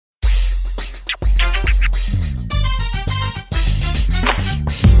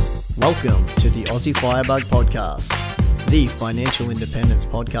Welcome to the Aussie Firebug Podcast, the financial independence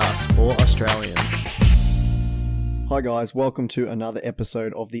podcast for Australians. Hi guys, welcome to another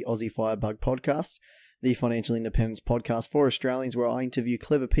episode of the Aussie Firebug Podcast, the financial independence podcast for Australians, where I interview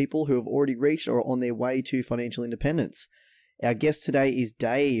clever people who have already reached or are on their way to financial independence. Our guest today is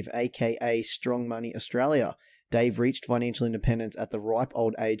Dave, aka Strong Money Australia. Dave reached financial independence at the ripe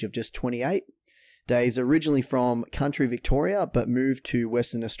old age of just 28. Dave's originally from country Victoria, but moved to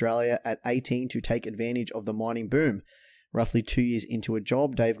Western Australia at 18 to take advantage of the mining boom. Roughly 2 years into a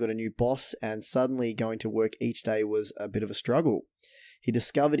job, Dave got a new boss, and suddenly going to work each day was a bit of a struggle. He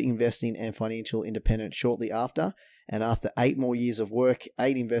discovered investing and financial independence shortly after, and after 8 more years of work,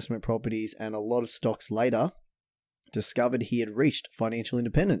 8 investment properties, and a lot of stocks later, discovered he had reached financial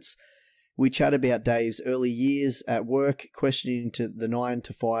independence. We chat about Dave's early years at work, questioning to the 9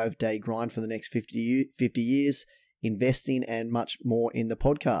 to 5 day grind for the next 50 years, investing, and much more in the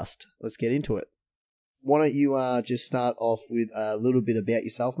podcast. Let's get into it. Why don't you just start off with a little bit about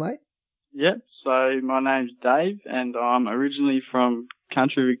yourself, mate? Yep, so my name's Dave, and I'm originally from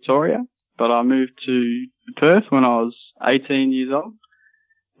country Victoria, but I moved to Perth when I was 18 years old,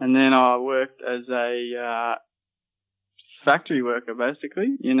 and then I worked as a factory worker,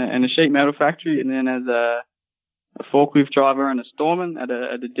 basically, in a sheet metal factory, and then as a forklift driver and a storeman at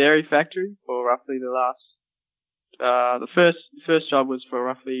a dairy factory for roughly the last, the first job was for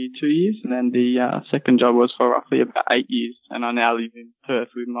roughly 2 years, and then the second job was for roughly about 8 years, and I now live in Perth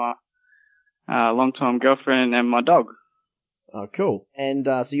with my long-time girlfriend and my dog. Oh, cool. And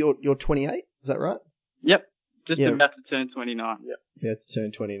so you're 28, is that right? Yep, just about to turn 29, yep. About to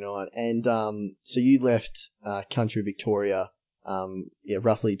turn 29. And so you left country Victoria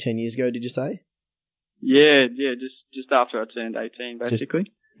roughly 10 years ago, did you say? Yeah, just after I turned 18,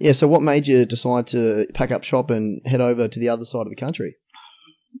 basically. So what made you decide to pack up shop and head over to the other side of the country?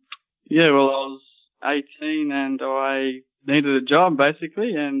 Yeah, well, I was 18 and I needed a job,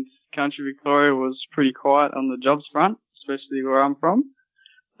 basically, and country Victoria was pretty quiet on the jobs front, especially where I'm from.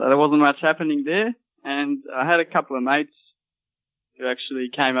 So there wasn't much happening there, and I had a couple of mates who actually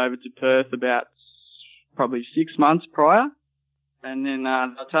came over to Perth about probably 6 months prior, and then they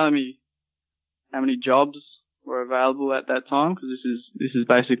were telling me how many jobs were available at that time, because this is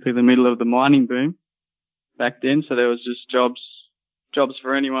basically the middle of the mining boom back then, so there was just jobs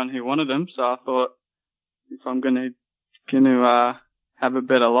for anyone who wanted them. So I thought, if I'm gonna have a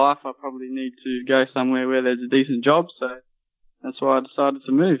better life, I probably need to go somewhere where there's a decent job, so that's why I decided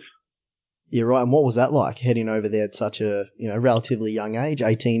to move. Yeah, right. And what was that like, heading over there at such a relatively young age,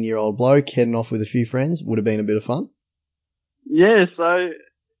 18-year-old bloke, heading off with a few friends? Would have been a bit of fun? Yeah, so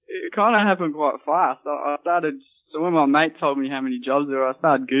it kind of happened quite fast. So when my mate told me how many jobs there were, I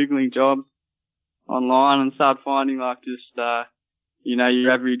started Googling jobs online and started finding your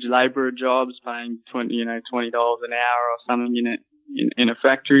average labourer jobs paying $20 an hour or something in a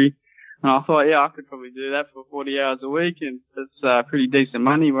factory. And I thought, I could probably do that for 40 hours a week, and that's pretty decent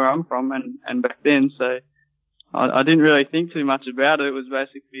money where I'm from and back then. So I didn't really think too much about it. It was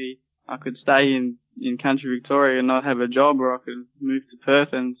basically I could stay in country Victoria and not have a job, or I could move to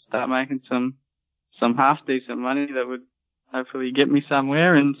Perth and start making some half decent money that would hopefully get me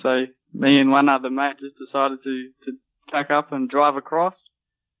somewhere. And so me and one other mate just decided to pack up and drive across.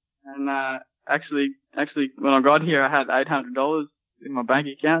 And actually when I got here, I had $800 in my bank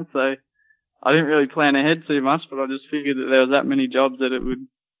account, so I didn't really plan ahead too much, but I just figured that there was that many jobs that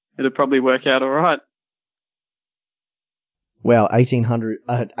it'd probably work out all right. Wow,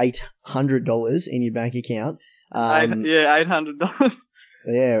 $800 in your bank account. $800.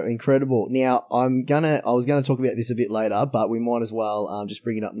 Yeah, incredible. Now I was gonna talk about this a bit later, but we might as well just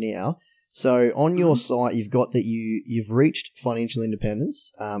bring it up now. So on your site, you've got that you've reached financial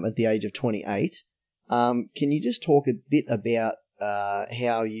independence at the age of 28. Can you just talk a bit about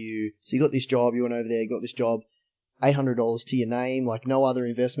how you got this job, you went over there, got this job, $800 to your name, like no other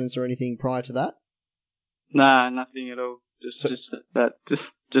investments or anything prior to that? Nah, nothing at all.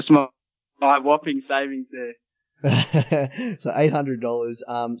 Just my whopping savings there. So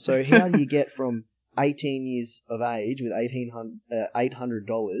 $800. So how do you get from 18 years of age with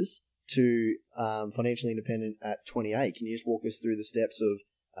 $800 to financially independent at 28? Can you just walk us through the steps of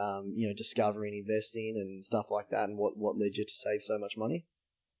discovering investing and stuff like that, and what led you to save so much money?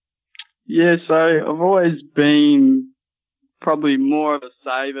 Yeah, so I've always been probably more of a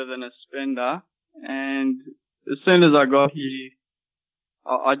saver than a spender, and as soon as I got here,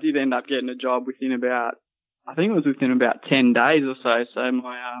 I did end up getting a job within about 10 days or so. So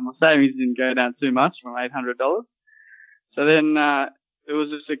my savings didn't go down too much from $800. So then it was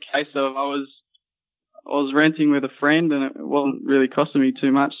just a case of was renting with a friend, and it wasn't really costing me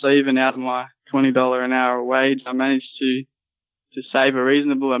too much. So even out of my $20 an hour wage, I managed to save a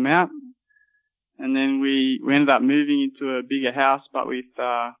reasonable amount. And then we ended up moving into a bigger house, but with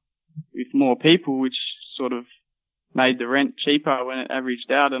more people, which sort of made the rent cheaper when it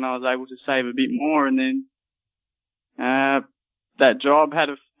averaged out, and I was able to save a bit more. And then that job had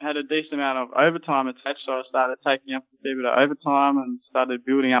a decent amount of overtime attached, so I started taking up a fair bit of overtime and started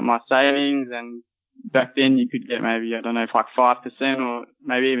building up my savings. And back then you could get maybe, I don't know, like 5% or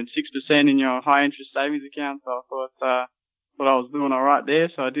maybe even 6% in your high interest savings account. So I thought I was doing all right there.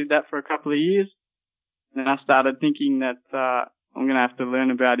 So I did that for a couple of years. Then I started thinking that I'm going to have to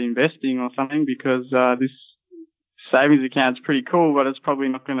learn about investing or something, because this savings account's pretty cool, but it's probably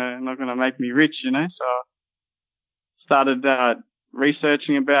not going to make me rich, So I started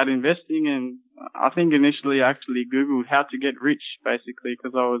researching about investing, and I think initially I actually Googled how to get rich, basically,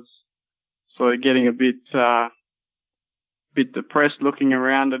 because I was sort of getting a bit depressed looking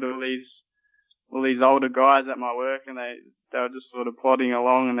around at all these older guys at my work, and they were just sort of plodding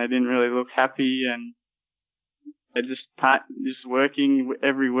along, and they didn't really look happy, and they're just working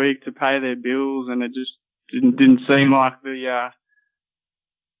every week to pay their bills, and it just didn't seem like that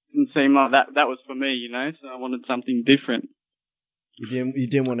was for me, So I wanted something different. You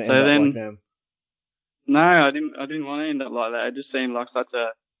didn't want to end up like them. No, I didn't want to end up like that. It just seemed like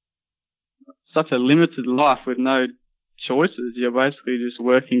such a limited life with no choices. You're basically just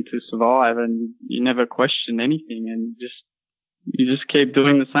working to survive, and you never question anything, and you just keep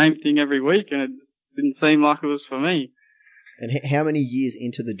doing the same thing every week, and it didn't seem like it was for me. And how many years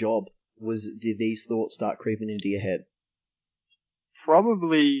into the job did these thoughts start creeping into your head?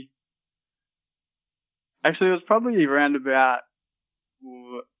 Actually, it was probably around about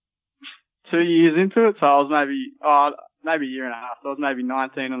 2 years into it. So I was maybe a year and a half. So I was maybe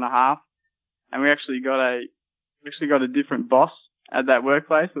 19 and a half. And we actually got a different boss at that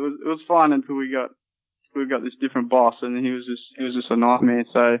workplace. It was fine until we got this different boss, and he was just a nightmare.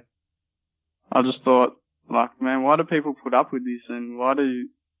 So I just thought, like, man, why do people put up with this? And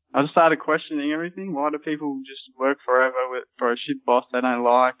I just started questioning everything. Why do people just work forever for a shit boss they don't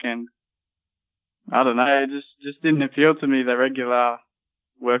like? And I don't know, it just didn't appeal to me, the regular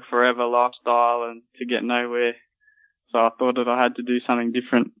work forever lifestyle and to get nowhere. So I thought that I had to do something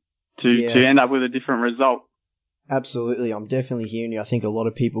different to end up with a different result. Absolutely. I'm definitely hearing you. I think a lot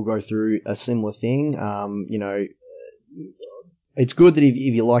of people go through a similar thing. It's good that if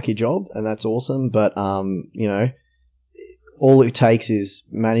you like your job, and that's awesome, but, all it takes is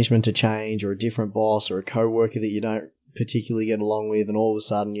management to change, or a different boss, or a coworker that you don't particularly get along with, and all of a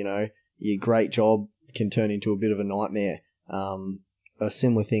sudden, your great job can turn into a bit of a nightmare. A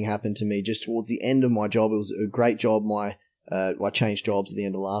similar thing happened to me just towards the end of my job. It was a great job. I changed jobs at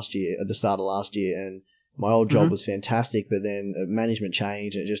the start of last year, and my old job was fantastic, but then management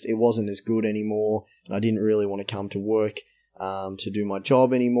changed, and it wasn't as good anymore. And I didn't really want to come to work to do my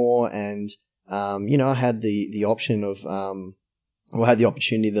job anymore. And I had the option of I had the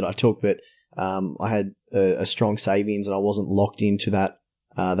opportunity that I took, but I had a strong savings, and I wasn't locked into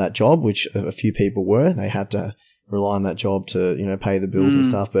that job, which a few people were. They had to rely on that job to pay the bills and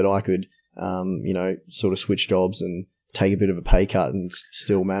stuff, but I could sort of switch jobs and take a bit of a pay cut and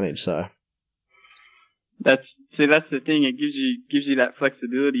still manage. So that's the thing. It gives you that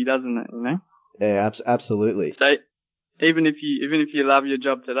flexibility, doesn't it? Yeah, absolutely. So even if you love your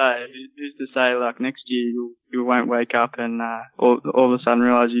job today, who's to say like next year you won't wake up and all of a sudden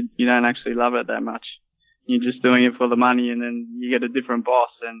realize you don't actually love it that much. You're just doing it for the money, and then you get a different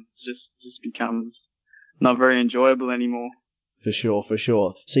boss, and it just becomes not very enjoyable anymore. For sure.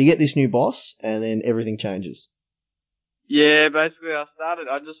 So you get this new boss, and then everything changes. Yeah, basically I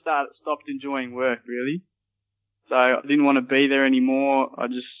stopped enjoying work, really. So I didn't want to be there anymore.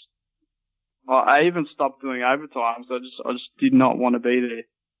 I even stopped doing overtime, so I just did not want to be there.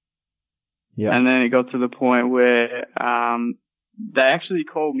 Yeah. And then it got to the point where they actually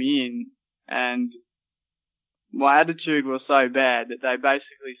called me in, and my attitude was so bad that they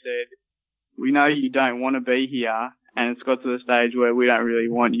basically said, "We know you don't want to be here, and it's got to the stage where we don't really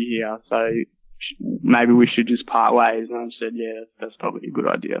want you here, so maybe we should just part ways." And I said, "Yeah, that's probably a good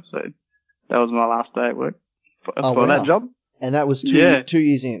idea." So that was my last day at work for that job. And that was 2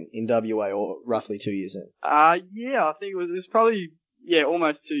 years in WA, or roughly 2 years in? Yeah, I think it was probably,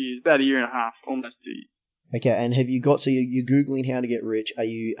 almost 2 years, about a year and a half, almost 2 years. Okay, and have you got, so you're Googling how to get rich.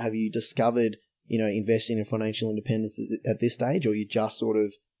 Have you discovered, investing in financial independence at this stage, or are you just sort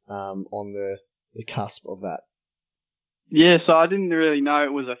of on the cusp of that? Yeah, so I didn't really know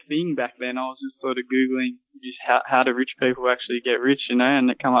it was a thing back then. I was just sort of Googling just how do rich people actually get rich, and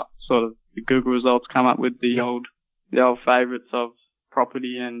it the Google results come up with the old favourites of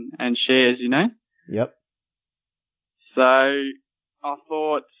property and shares, you know. Yep. So I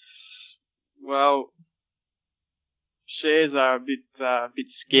thought, well, shares are a bit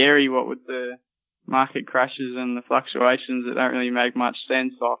scary. What with the market crashes and the fluctuations that don't really make much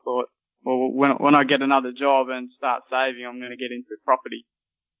sense. So I thought, well, when I get another job and start saving, I'm going to get into property,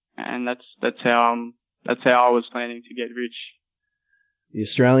 and that's how I was planning to get rich. The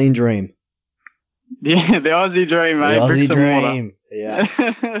Australian dream. Yeah, the Aussie dream, mate. The Aussie Bricks and mortar. dream. Yeah.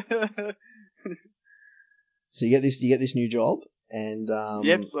 So you get this new job, and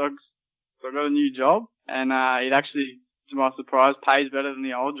Yep. So I got a new job, and it actually, to my surprise, pays better than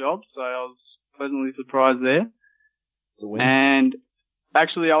the old job. So I was pleasantly surprised there. It's a win. And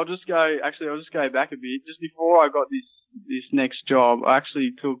actually, I'll just go back a bit. Just before I got this next job, I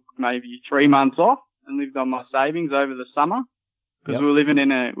actually took maybe 3 months off and lived on my savings over the summer, because we were living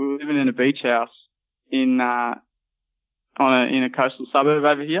in a beach house in a coastal suburb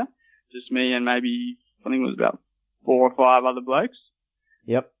over here. Just me and maybe, I think it was about 4 or 5 other blokes.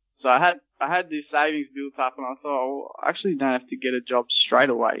 Yep. So I had this savings built up, and I thought, well, I actually don't have to get a job straight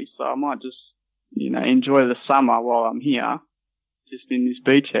away, so I might just, enjoy the summer while I'm here, just in this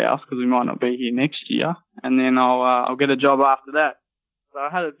beach house, because we might not be here next year, and then I'll get a job after that. So I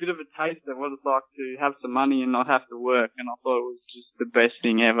had a bit of a taste of what it's like to have some money and not have to work, and I thought it was just the best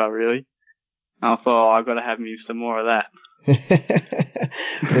thing ever, really. And I thought, I've got to have me some more of that.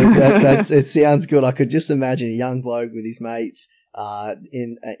 It sounds good. I could just imagine a young bloke with his mates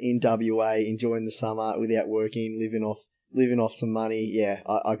in WA enjoying the summer without working, living off some money. Yeah,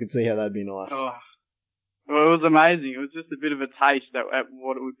 I could see how that'd be nice. Oh, well, it was amazing. It was just a bit of a taste at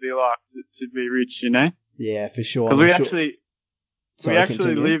what it would be like to be rich, you know. Yeah, for sure. Because we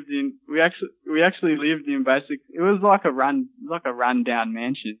actually lived in basic. It was like a rundown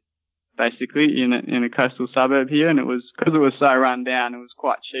mansion, basically in a coastal suburb here, and it was, because it was so run down, it was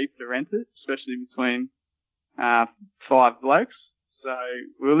quite cheap to rent it, especially between 5 blokes. So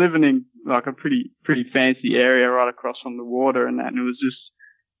we were living in like a pretty fancy area right across from the water and that, and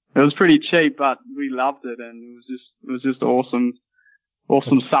it was pretty cheap, but we loved it, and it was just awesome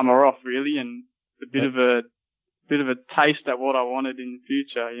summer off, really, and a bit of a taste at what I wanted in the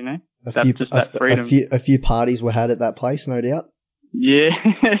future, you know. That freedom. A few parties were had at that place, no doubt. Yeah,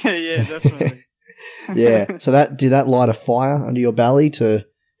 yeah, definitely. Yeah. So did that light a fire under your belly to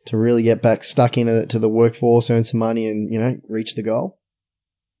really get back stuck into the workforce, earn some money, and reach the goal?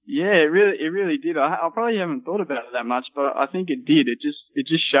 Yeah, it really did. I probably haven't thought about it that much, but I think it did. It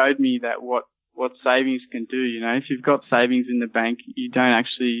just showed me that what savings can do. You know, if you've got savings in the bank, you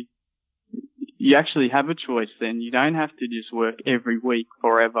actually have a choice. Then you don't have to just work every week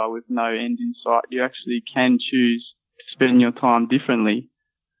forever with no end in sight. You actually can choose to spend your time differently.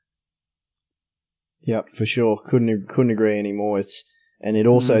 Yeah, for sure. Couldn't agree anymore. It's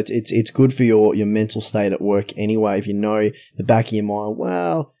good for your mental state at work anyway. If you know the back of your mind,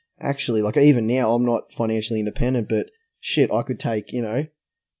 well, actually, like even now, I'm not financially independent, but shit, I could take 10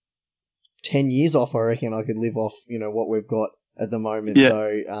 years off. I reckon I could live off what we've got at the moment. Yeah. So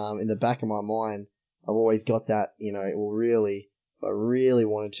in the back of my mind, I've always got that. It will really, if I really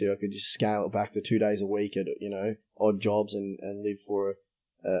wanted to, I could just scale it back to 2 days a week at odd jobs and live for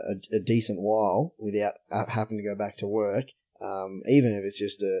a decent while without having to go back to work. Even if it's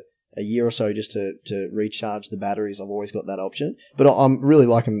just a year or so just to recharge the batteries, I've always got that option. But I'm really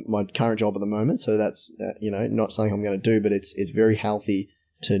liking my current job at the moment, so that's not something I'm going to do, but it's very healthy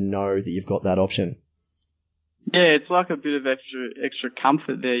to know that you've got that option. Yeah, it's like a bit of extra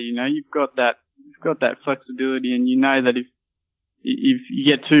comfort there. You've got that flexibility, and you know that if you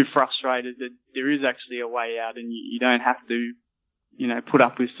get too frustrated, that there is actually a way out, and you don't have to put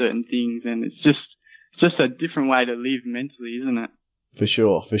up with certain things, and it's just a different way to live mentally, isn't it? For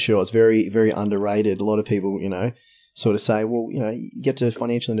sure. It's very, very underrated. A lot of people, sort of say, well, you get to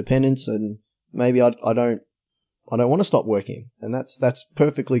financial independence and maybe I don't want to stop working. And that's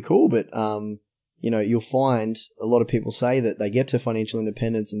perfectly cool. But, you'll find a lot of people say that they get to financial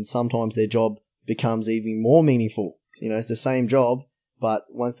independence and sometimes their job becomes even more meaningful. It's the same job, but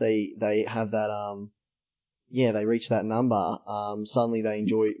once they have that, they reach that number, suddenly they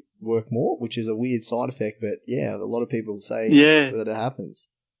enjoy work more, which is a weird side effect, but yeah, a lot of people say that it happens.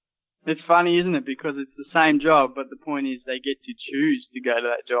 It's funny, isn't it? Because it's the same job, but the point is they get to choose to go to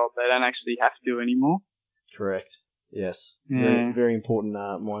that job. They don't actually have to anymore. Correct. Yes. Yeah. Very, very important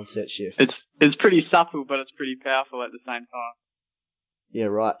mindset shift. It's pretty subtle, but it's pretty powerful at the same time. Yeah,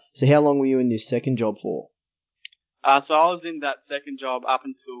 right. So how long were you in this second job for? So I was in that second job up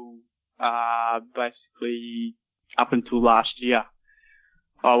until last year.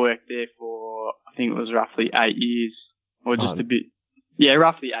 I worked there for, I think it was roughly 8 years, or just Oh. a bit. Yeah,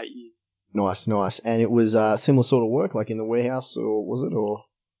 roughly 8 years. Nice. And it was similar sort of work, like in the warehouse, or was it? Or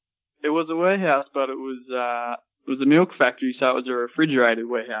It was a warehouse, but it was a milk factory, so it was a refrigerated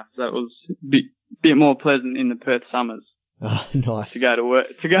warehouse. So it was a bit more pleasant in the Perth summers nice. to go to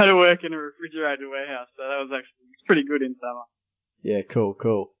work in a refrigerated warehouse. So that was actually pretty good in summer. Yeah, cool.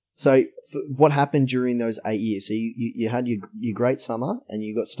 So what happened during those 8 years? So you had your great summer and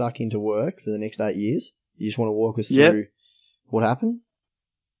you got stuck into work for the next 8 years. You just want to walk us through what happened?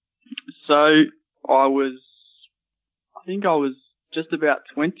 So I think I was just about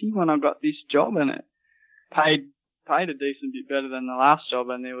 20 when I got this job, and it paid a decent bit better than the last job,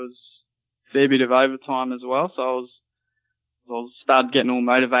 and there was a fair bit of overtime as well. So I was started getting all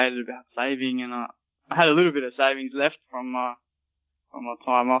motivated about saving, and I had a little bit of savings left from my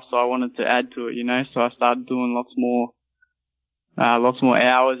time off, so I wanted to add to it, you know. So I started doing lots more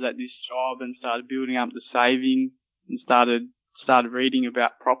hours at this job, and started building up the savings, and started reading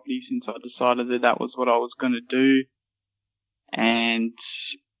about property since I decided that was what I was going to do. And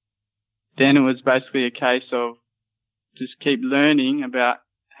then it was basically a case of just keep learning about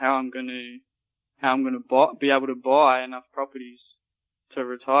how I'm going to be able to buy enough properties to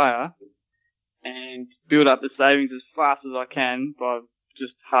retire and build up the savings as fast as I can by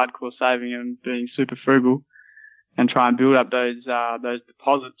just hardcore saving and being super frugal, and try and build up those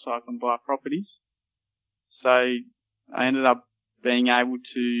deposits so I can buy properties. So I ended up being able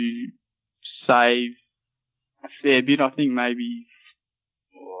to save a fair bit. I think maybe,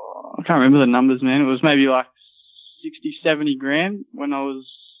 I can't remember the numbers, man. It was maybe like 60, 70 grand when I was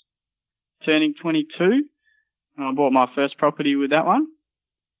turning 22. And I bought my first property with that one.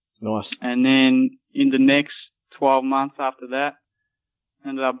 Nice. And then in the next 12 months after that, I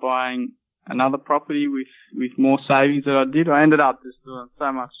ended up buying another property with more savings that I did. I ended up just doing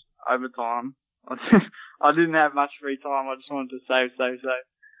so much overtime. I didn't have much free time. I just wanted to save. So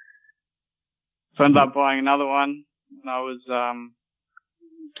I ended up buying another one when I was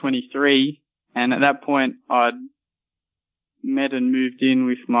 23, and at that point I'd met and moved in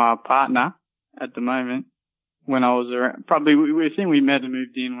with my partner at the moment when I was around, probably, we think we met and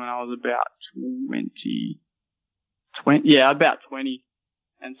moved in when I was about 20.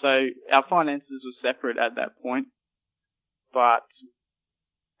 And so our finances were separate at that point, but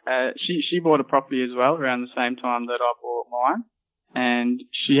she bought a property as well around the same time that I bought mine, and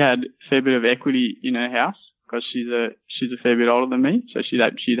she had a fair bit of equity in her house because she's a fair bit older than me, so she'd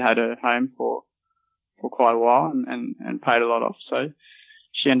had her home for quite a while and paid a lot off. So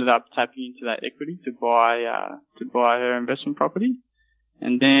she ended up tapping into that equity to buy her investment property,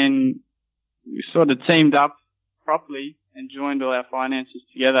 and then we sort of teamed up properly and joined all our finances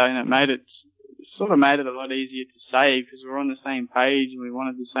together, and it made it a lot easier to save because we were on the same page and we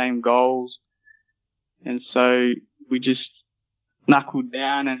wanted the same goals. And so we just knuckled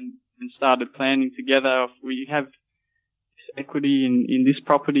down and started planning together. If we have equity in this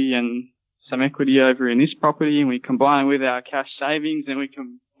property and some equity over in this property, and we combine it with our cash savings, and we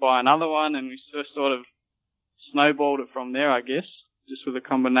can buy another one, and we just sort of snowballed it from there, I guess, just with a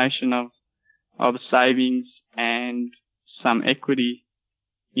combination of savings and some equity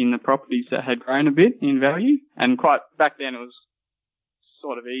in the properties that had grown a bit in value. And back then it was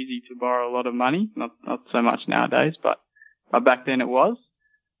sort of easy to borrow a lot of money, not so much nowadays, but back then it was.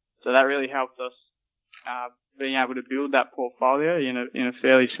 So that really helped us being able to build that portfolio in a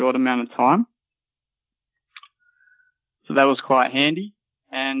fairly short amount of time. So that was quite handy.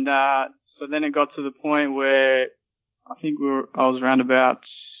 And so then it got to the point where I think I was around about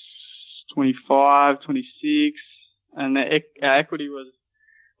 25, 26, and our equity was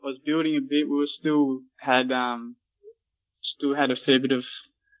building a bit. We still had a fair bit of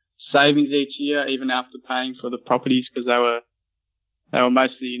savings each year, even after paying for the properties, because they were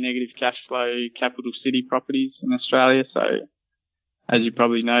mostly negative cash flow capital city properties in Australia. So as you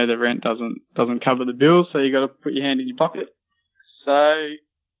probably know, the rent doesn't cover the bills, so you got to put your hand in your pocket. So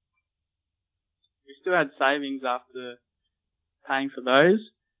we still had savings after paying for those,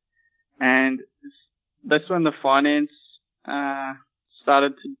 and that's when the finance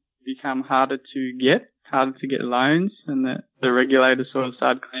started to become harder to get loans, and the regulators sort of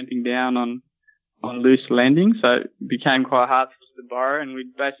started clamping down on loose lending, so it became quite hard for us to borrow, and we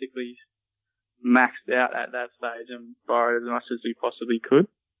basically maxed out at that stage and borrowed as much as we possibly could.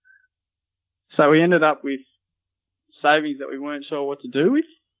 So we ended up with savings that we weren't sure what to do with,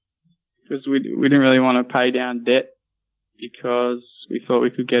 because we didn't really want to pay down debt, because we thought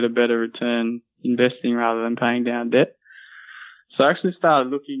we could get a better return investing rather than paying down debt. So I actually started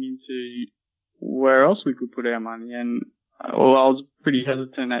looking into where else we could put our money, and well, I was pretty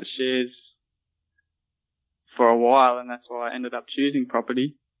hesitant at shares for a while, and that's why I ended up choosing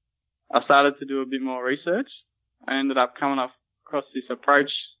property. I started to do a bit more research. I ended up coming across this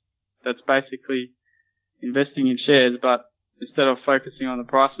approach that's basically investing in shares, but instead of focusing on the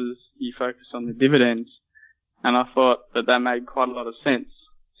prices, you focus on the dividends. And I thought that made quite a lot of sense,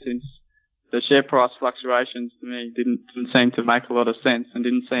 since the share price fluctuations to me didn't seem to make a lot of sense and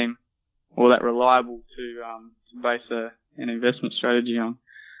didn't seem all that reliable to base an investment strategy on.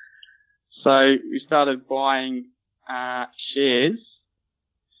 So we started buying shares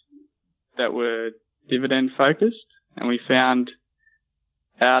that were dividend focused, and we found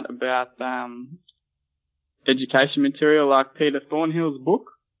out about education material like Peter Thornhill's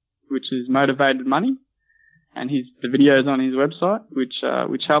book, which is Motivated Money, and the videos on his website,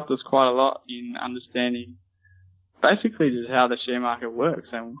 which helped us quite a lot in understanding basically just how the share market works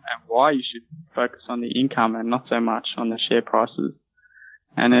and why you should focus on the income and not so much on the share prices.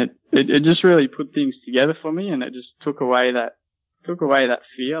 And it just really put things together for me, and it just took away that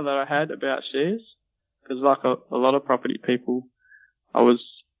fear that I had about shares. Because like a lot of property people, I was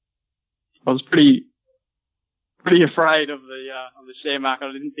pretty afraid of the share market.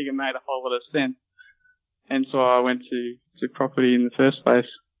 I didn't think it made a whole lot of sense, and so I went to property in the first place.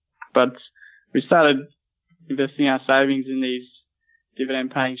 But we started investing our savings in these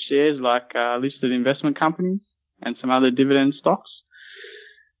dividend-paying shares, like listed investment companies and some other dividend stocks.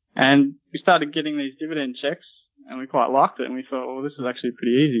 And we started getting these dividend checks, and we quite liked it. And we thought, well, this is actually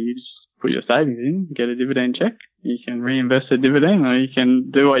pretty easy. You just put your savings in, get a dividend check. You can reinvest the dividend, or you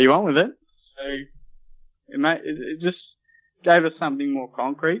can do what you want with it. So it just gave us something more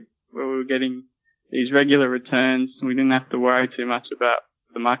concrete, where we were getting these regular returns. We didn't have to worry too much about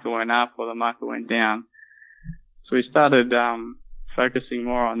the market went up or the market went down. So we started focusing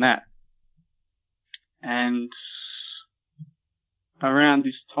more on that. And around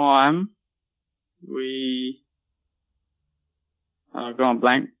this time, I've gone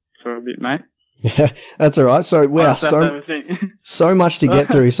blank for a bit, mate. Yeah, that's all right. So wow, so much to get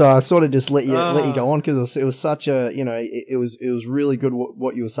through. So I sort of just let you go on, because it was such a, it was really good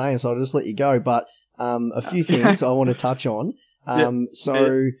what you were saying. So I'll just let you go. But a few things I want to touch on.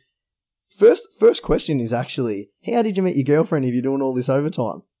 First question is actually, how did you meet your girlfriend if you're doing all this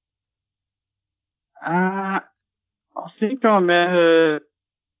overtime? I think I met her.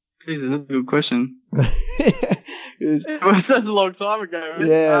 Jesus, that's a good question. It was such a long time ago. Man.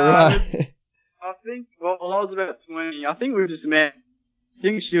 Yeah, right. I think, well, I was about 20. I think we just met. I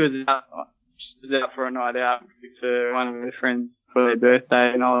think she was out for a night out with one of her friends for their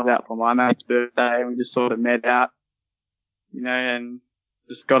birthday, and I was out for my mate's birthday, and we just sort of met out, and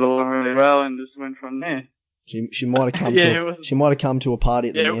just got along really well, and just went from there. She might have come she might have come to a party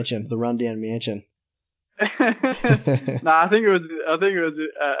at the mansion, the rundown mansion. No, I think it was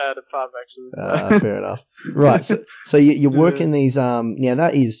at a pub actually. Fair enough. Right, so you're working these. Now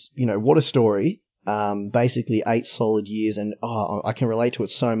that is, what a story. Basically 8 solid years, and I can relate to it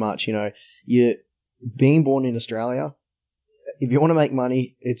so much. You're being born in Australia. If you want to make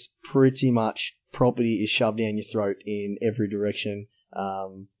money, it's pretty much property is shoved down your throat in every direction.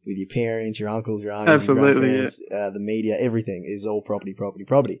 With your parents, your uncles, your aunties, your grandparents, the media, everything is all property.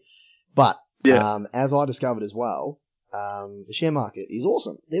 But as I discovered as well, the share market is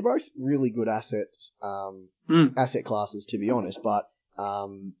awesome. They're both really good assets, asset classes, to be honest. But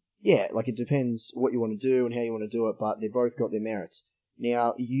it depends what you want to do and how you want to do it. But they've both got their merits.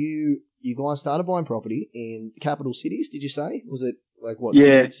 Now, you guys started buying property in capital cities. Did you say? Was it like what?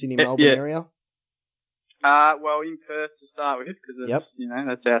 Sydney, Melbourne area? Well, in Perth to start with, because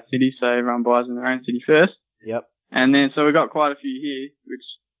that's our city, so everyone buys in their own city first. Yep. And then, so we got quite a few here, which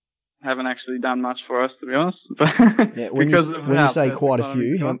haven't actually done much for us, to be honest. Yeah, when you say quite a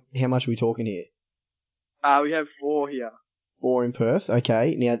few, how much are we talking here? We have 4 here. 4 in Perth,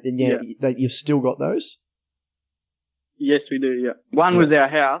 okay. Now you've still got those? Yes, we do, yeah. One was our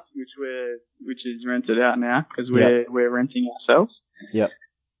house, which is rented out now, because we're renting ourselves. Yep.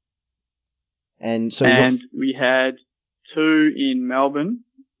 And so we had 2 in Melbourne,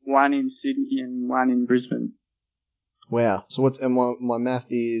 1 in Sydney, and 1 in Brisbane. Wow. So and my math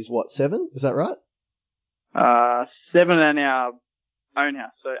is what, 7? Is that right? 7 in our own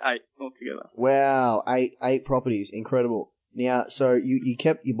house, so 8 altogether. Wow, 8 properties, incredible. Now, so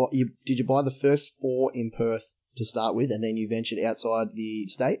did you buy the first 4 in Perth to start with, and then you ventured outside the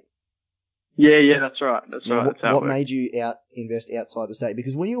state? Yeah, that's right. That's right. What made you invest outside the state?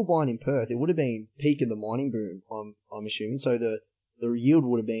 Because when you were buying in Perth, it would have been peak of the mining boom, I'm assuming. So the yield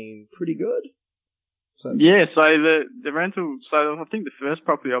would have been pretty good. So the rental. So I think the first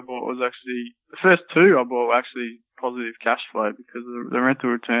property I bought the first 2 I bought were actually positive cash flow because the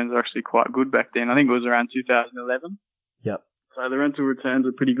rental returns are actually quite good back then. I think it was around 2011. Yep. So the rental returns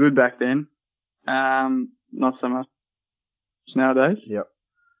were pretty good back then. Not so much nowadays. Yep.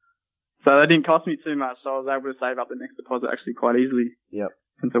 So they didn't cost me too much, so I was able to save up the next deposit actually quite easily. Yep.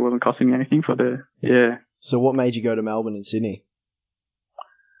 Since it wasn't costing me anything for yeah. So what made you go to Melbourne and Sydney?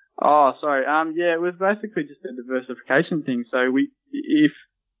 Oh, sorry. Yeah, it was basically just a diversification thing. So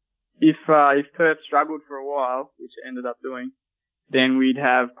if Perth struggled for a while, which it ended up doing, then we'd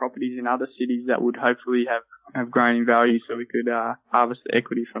have properties in other cities that would hopefully have grown in value, so we could harvest the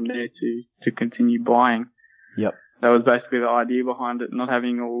equity from there to continue buying. Yep. That was basically the idea behind it, not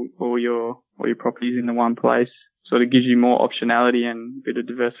having all your properties in the one place. Sort of gives you more optionality and a bit of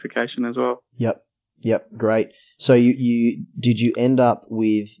diversification as well. Yep. Great. So did you end up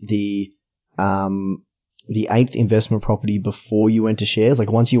with the 8th investment property before you went to shares?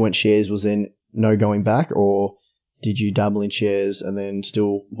 Like once you went shares, was then no going back, or did you double in shares and then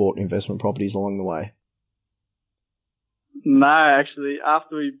still bought investment properties along the way? No, actually,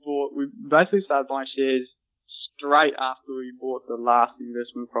 after we basically started buying shares straight after we bought the last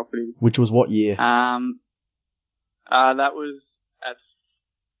investment property. Which was what year? That was at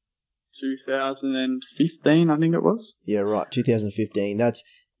 2015, I think it was. Yeah, right. 2015.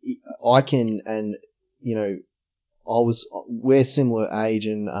 We're similar age,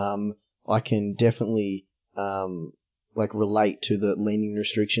 and I can definitely relate to the lending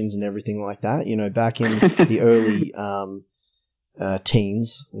restrictions and everything like that. You know, back in the early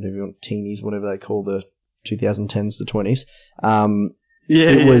teens, teenies, whatever they call the 2010s to 20s.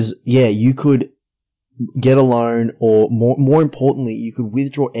 You could get a loan, or more importantly, you could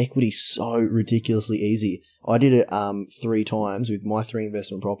withdraw equity so ridiculously easy. I did it 3 times with my 3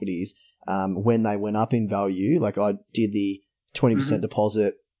 investment properties when they went up in value. Like I did the 20%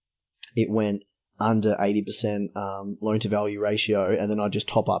 deposit, it went under 80% loan to value ratio, and then I just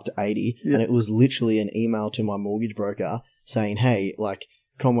top up to 80, and it was literally an email to my mortgage broker saying, hey, like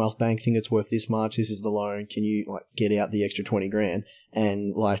Commonwealth Bank think it's worth this much, this is the loan, can you get out the extra 20 grand?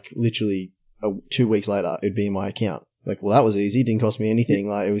 And literally 2 weeks later it'd be in my account. Like, well, that was easy, didn't cost me anything.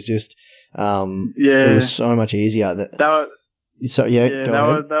 Like it was just it was so much easier. They were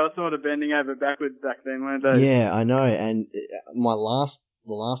sort of bending over backwards back then, weren't they? Yeah, I know. And the last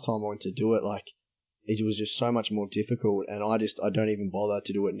time I went to do it, it was just so much more difficult, and I don't even bother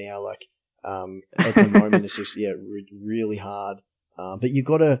to do it now. At the moment it's just really hard. But you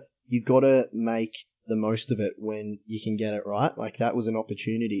gotta make the most of it when you can get it right. Like that was an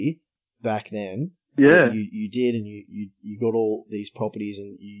opportunity back then. Yeah. You did, and you got all these properties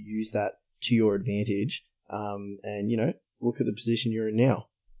and you used that to your advantage. And look at the position you're in now.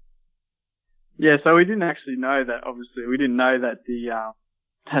 Yeah, so we didn't actually know that, obviously. We didn't know that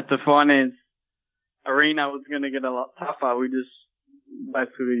the finance arena was going to get a lot tougher. We just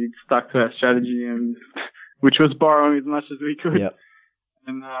basically stuck to our strategy, which was borrowing as much as we could. Yep.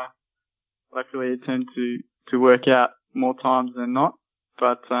 And luckily it turned to work out more times than not.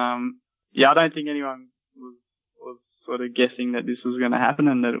 But I don't think anyone was sort of guessing that this was going to happen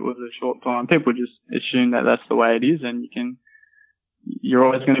and that it was a short time. People just assume that that's the way it is, and you're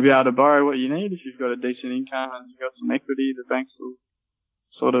always going to be able to borrow what you need if you've got a decent income and you've got some equity. The banks will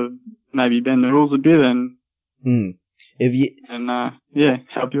sort of maybe bend the rules a bit and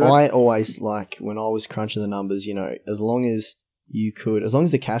help you out. I always when I was crunching the numbers, as long as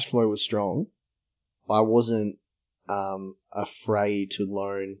the cash flow was strong, I wasn't afraid to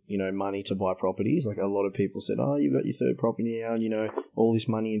loan, money to buy properties. Like a lot of people said, oh, you've got your 3rd property now and, all this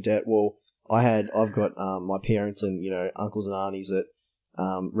money in debt. Well, I've got my parents and, uncles and aunties that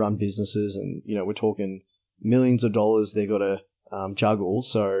run businesses, and, we're talking millions of dollars they've got to juggle.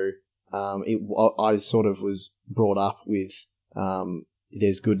 So I sort of was brought up with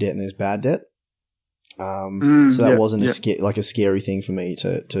there's good debt and there's bad debt. So that wasn't a scary thing for me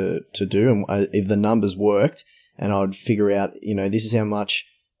to do. And if the numbers worked, and I'd figure out, this is how much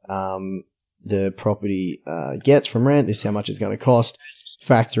the property gets from rent, this is how much it's going to cost,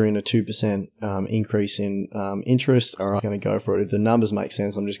 factor in a 2% increase in interest, or I'm going to go for it. If the numbers make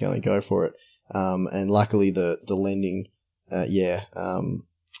sense, I'm just going to go for it. And luckily the lending, the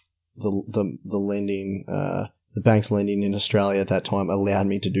lending, the bank's lending in Australia at that time allowed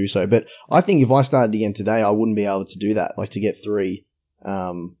me to do so. But I think if I started again today, I wouldn't be able to do that, to get 3.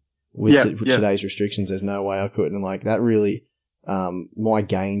 With today's restrictions, there's no way I could. And that really, my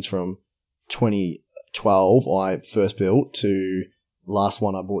gains from 2012 I first built to last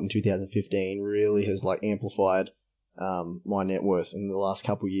one I bought in 2015 really has amplified my net worth in the last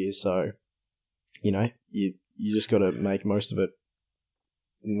couple of years. So, you just got to make most of it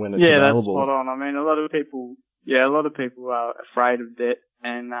when it's available. Yeah, that's spot on. I mean, a lot of people a lot of people are afraid of debt,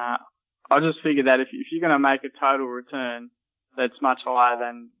 and I just figured that if you're going to make a total return that's much higher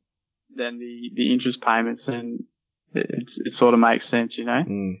than the interest payments, then it sort of makes sense, you know.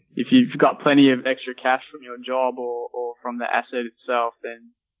 If you've got plenty of extra cash from your job or from the asset itself,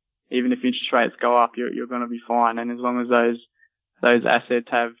 then even if interest rates go up, you're going to be fine. And as long as those assets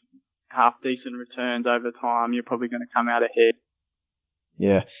have half decent returns over time, you're probably going to come out ahead.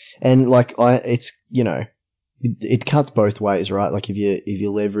 Yeah, and like it's, you know, it cuts both ways, right? Like if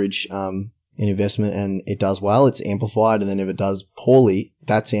you leverage an investment and it does well, it's amplified, and then if it does poorly,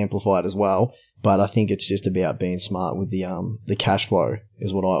 that's amplified as well. But I think it's just about being smart with the cash flow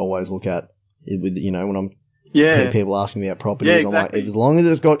is what I always look at. With, you know, when I'm people asking me about properties, exactly. I'm like, as long as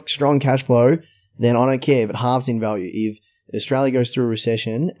it's got strong cash flow, then I don't care if it halves in value. If Australia goes through a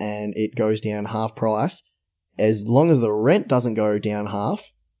recession and it goes down half price, as long as the rent doesn't go down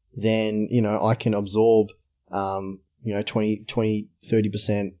half, then, you know, I can absorb,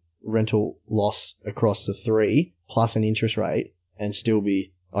 20-30% rental loss across the 3 plus an interest rate and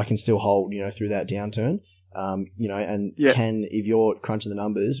I can still hold, you know, through that downturn. If you're crunching the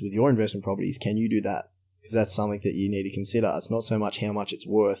numbers with your investment properties, can you do that? Because that's something that you need to consider. It's not so much how much it's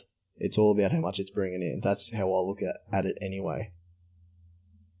worth. It's all about how much it's bringing in. That's how I look at it anyway.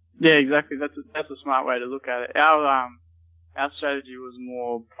 Yeah, exactly. That's a smart way to look at it. Our strategy was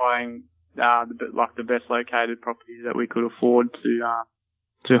more buying the best located properties that we could afford to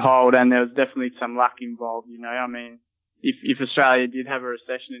hold, and there was definitely some luck involved. You know, I mean, if Australia did have a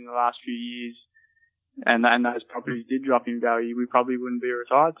recession in the last few years, and those properties did drop in value, we probably wouldn't be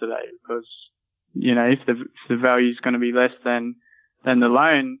retired today, because, you know, if the value is going to be less than the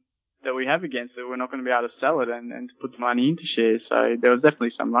loan that we have against it, we're not going to be able to sell it and to put the money into shares. So there was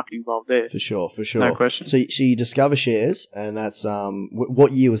definitely some luck involved there. For sure. No question. So you discover shares, and that's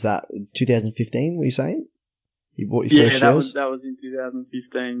what year was that? 2015? Were you saying? You bought your first shares? Yeah, that was in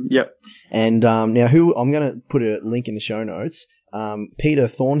 2015. Yep. And now I'm going to put a link in the show notes. Peter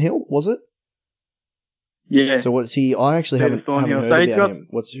Thornhill, was it? Yeah. So what's he? I actually haven't heard about him.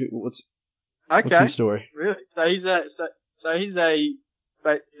 What's his story? Really? So he's a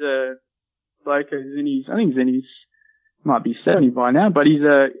bloke who's might be 70 by now, but he's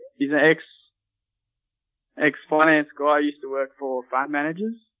an ex finance guy. He used to work for fund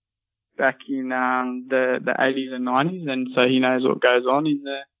managers back in the 80s and 90s, and so he knows what goes on in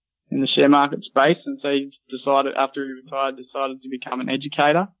the share market space. And so he decided, after he retired, to become an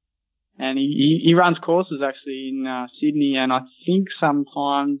educator. And he runs courses actually in Sydney, and I think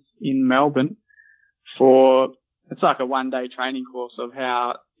sometimes in Melbourne it's like a 1-day training course of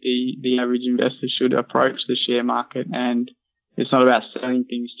how the average investor should approach the share market. And it's not about selling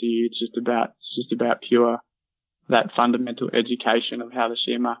things to you. It's just about pure that fundamental education of how the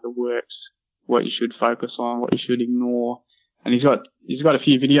share market works, what you should focus on, what you should ignore. And he's got a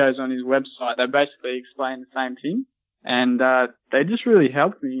few videos on his website that basically explain the same thing. And they just really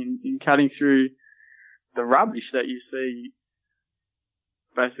helped me in cutting through the rubbish that you see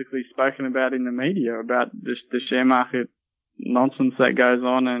basically spoken about in the media about the share market nonsense that goes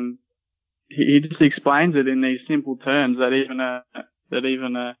on. And he just explains it in these simple terms that even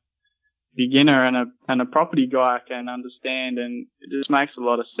a beginner and a property guy can understand, and it just makes a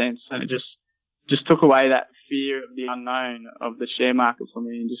lot of sense. And it just took away that fear of the unknown of the share market for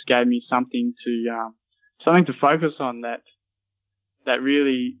me, and just gave me something to focus on that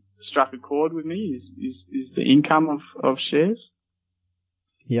really struck a chord with me is the income of shares.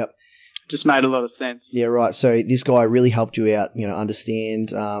 Yep. Just made a lot of sense. Yeah, right. So this guy really helped you out, you know,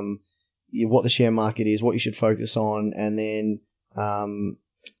 understand what the share market is, what you should focus on, and then I'm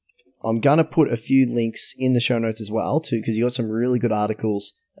going to put a few links in the show notes as well too, because you got some really good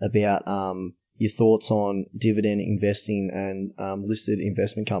articles about your thoughts on dividend investing and listed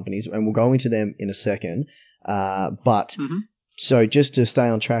investment companies, and we'll go into them in a second. So just to stay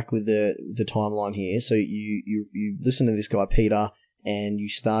on track with the timeline here, so you listen to this guy Peter, and you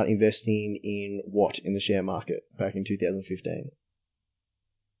start investing in what in the share market back in 2015?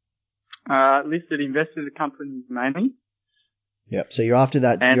 Listed invested companies mainly. Yep. So you're after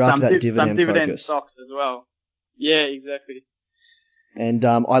that. And you're after that dividend some dividend focus. Stocks as well. Yeah, exactly. And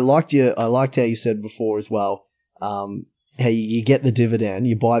I liked how you said before as well. How you get the dividend,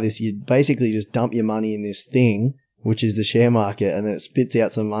 you buy this, you basically just dump your money in this thing, which is the share market, and then it spits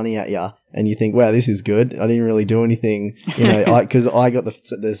out some money at you, and you think, wow, this is good. I didn't really do anything, you know, because I got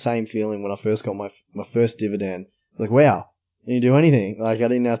the same feeling when I first got my first dividend. Like, wow, I didn't do anything. Like, I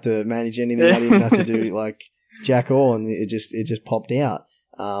didn't have to manage anything. I didn't have to do like jack all, and it just popped out.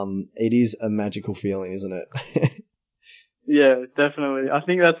 It is a magical feeling, isn't it? Yeah, definitely. I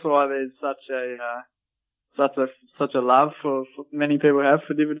think that's why there's such such a love for many people have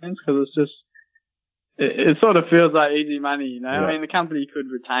for dividends, because it's just it sort of feels like easy money, you know. Yeah. I mean, the company could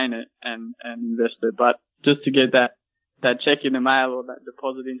retain it and invest it, but just to get that check in the mail or that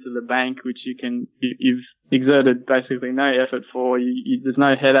deposit into the bank, which you've exerted basically no effort for, there's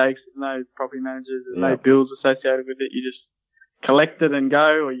no headaches, there's no property managers, there's no bills associated with it. You just collect it and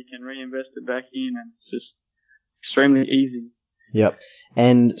go, or you can reinvest it back in, and it's just extremely easy. Yep.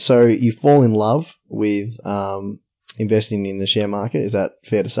 And so you fall in love with investing in the share market. Is that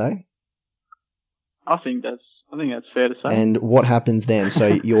fair to say? I think that's fair to say. And what happens then? So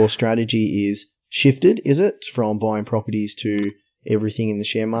your strategy is shifted, is it, from buying properties to everything in the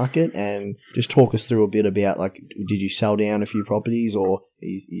share market? And just talk us through a bit about, like, did you sell down a few properties, or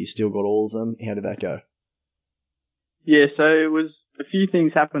you still got all of them? How did that go? Yeah, so it was a few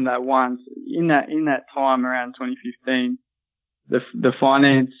things happened at once. In that time around 2015, the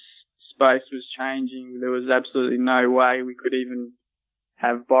finance space was changing. There was absolutely no way we could even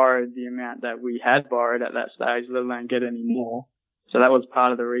have borrowed the amount that we had borrowed at that stage, let alone get any more. So that was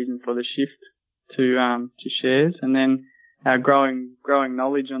part of the reason for the shift to shares. And then our growing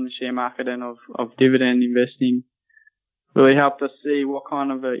knowledge on the share market and of dividend investing really helped us see what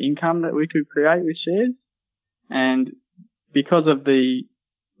kind of income that we could create with shares. And because of the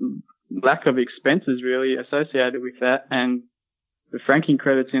lack of expenses really associated with that, and the franking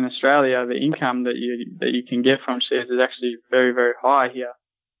credits in Australia, the income that you can get from shares is actually very, very high here,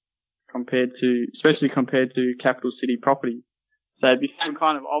 especially compared to capital city property. So it became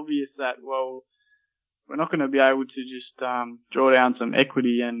kind of obvious that, well, we're not going to be able to just draw down some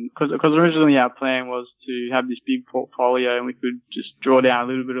equity, and because originally our plan was to have this big portfolio and we could just draw down a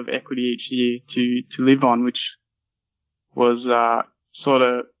little bit of equity each year to live on, which was sort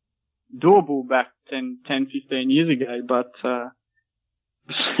of doable back 10, 15 years ago, but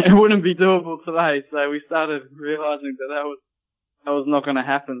it wouldn't be doable today. So we started realizing that was not going to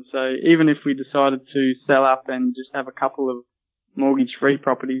happen. So even if we decided to sell up and just have a couple of mortgage-free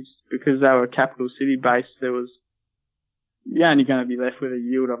properties, because they were capital city based, you're only going to be left with a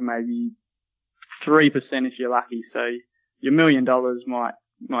yield of maybe 3% if you're lucky. So your $1 million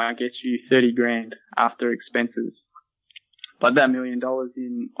might get you 30 grand after expenses. But that $1 million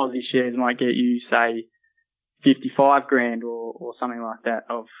in Aussie shares might get you, say, 55 grand or something like that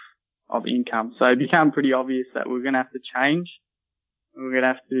of income. So it became pretty obvious that we're going to have to change. We're going to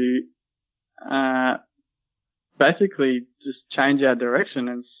have to basically just change our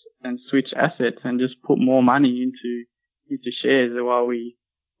direction and switch assets and just put more money into shares while we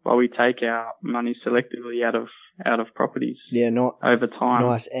take our money selectively out of properties. Yeah, over time.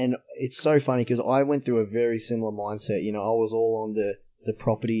 Nice. And it's so funny because I went through a very similar mindset. You know, I was all on the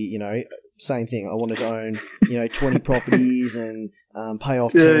property, you know, same thing. I wanted to own, 20 properties and pay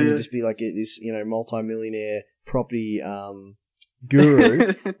off 10 and just be like this, multi-millionaire property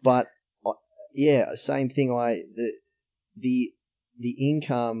guru. But yeah, same thing. The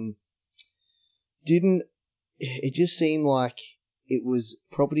income it just seemed like it was,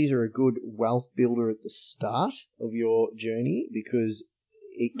 properties are a good wealth builder at the start of your journey, because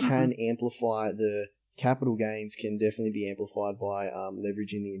it can amplify the capital gains, can definitely be amplified by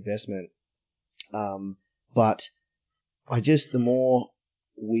leveraging the investment. But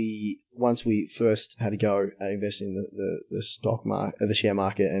once we first had to go and invest in the stock market, the share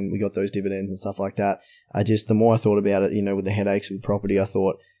market, and we got those dividends and stuff like that, the more I thought about it, with the headaches with property, I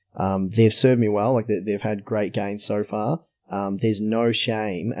thought, they've served me well. Like they've had great gains so far. There's no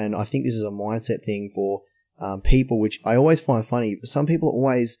shame. And I think this is a mindset thing for, people, which I always find funny. Some people are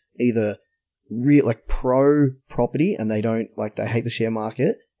always either pro property and they hate the share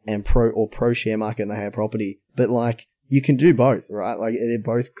market, and pro share market and they hate property. But you can do both, right? Like they're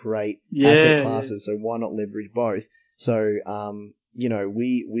both great asset classes. So why not leverage both? So,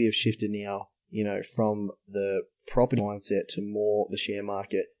 we have shifted now, from the property mindset to more the share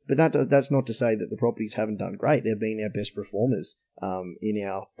market. But that's not to say that the properties haven't done great. They've been our best performers, in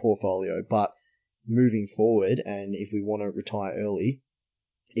our portfolio. But moving forward, and if we want to retire early,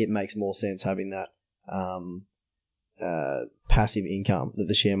 it makes more sense having that, passive income that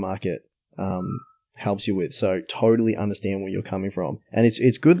the share market, helps you with. So totally understand where you're coming from. And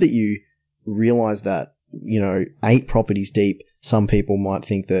it's good that you realize that, 8 properties deep, some people might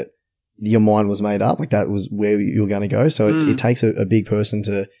think that your mind was made up, like that was where you were going to go. So it takes a big person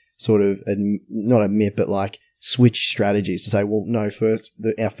to sort of not admit, but switch strategies to say, well, no,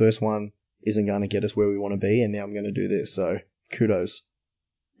 our first one isn't going to get us where we want to be, and now I'm going to do this. So kudos.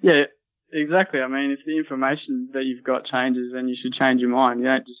 Yeah, exactly. I mean, if the information that you've got changes, then you should change your mind. You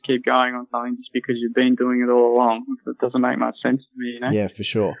don't just keep going on something just because you've been doing it all along. It doesn't make much sense to me, Yeah, for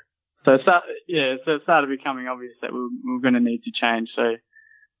sure. So it started becoming obvious that we're going to need to change. So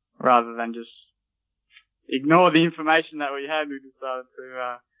rather than just ignore the information that we had, we decided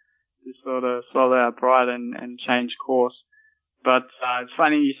to just sort of swallow our pride and change course. But it's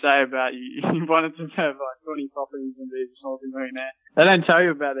funny you say about you wanted to have like 20 properties and be a multi-millionaire. They don't tell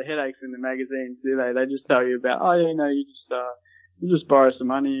you about the headaches in the magazines, do they? They just tell you about, you just borrow some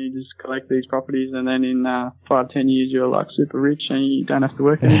money, you just collect these properties, and then in 5-10 years you're like super rich and you don't have to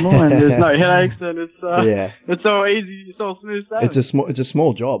work anymore, and there's no headaches, and it's all easy, it's all smooth sailing. It's a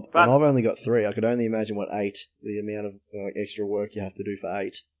small job, but, and I've only got 3. I could only imagine what 8, the amount of extra work you have to do for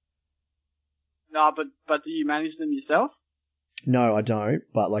 8. No, but do you manage them yourself? No, I don't.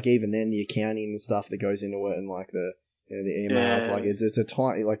 But like even then, the accounting and stuff that goes into it, and like the emails, like it's a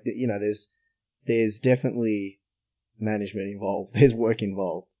tight, like there's definitely management involved. There's work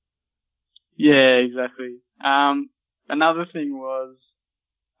involved. Yeah, exactly. Another thing was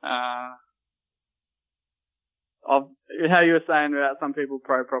of how you were saying about some people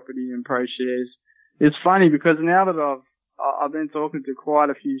pro property and pro shares. It's funny because now that I've been talking to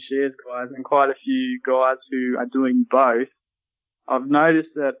quite a few shares guys and quite a few guys who are doing both, I've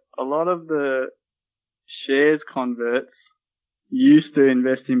noticed that a lot of the shares converts used to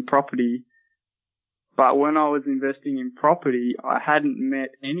invest in property, but when I was investing in property, I hadn't met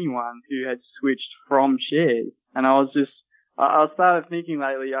anyone who had switched from shares. And I started thinking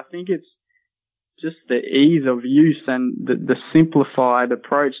lately, I think it's just the ease of use and the simplified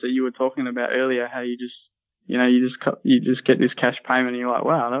approach that you were talking about earlier, how you just get this cash payment and you're like,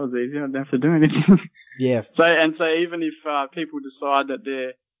 wow, that was easy. I don't have to do anything. Yeah. So even if people decide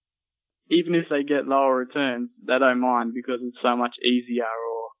that even if they get lower returns, they don't mind because it's so much easier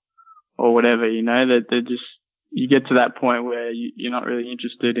or whatever, that they're just, you get to that point where you're not really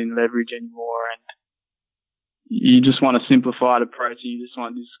interested in leverage anymore and you just want a simplified approach. You just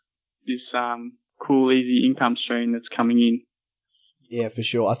want this cool, easy income stream that's coming in. Yeah, for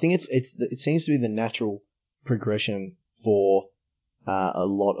sure. I think it seems to be the natural progression for a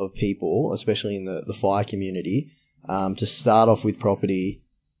lot of people, especially in the FIRE community, to start off with property.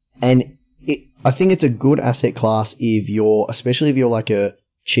 And I think it's a good asset class especially if you're like a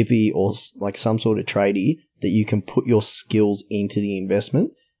chippy or like some sort of tradie, that you can put your skills into the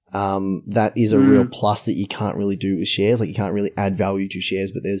investment. That is a real plus that you can't really do with shares. Like you can't really add value to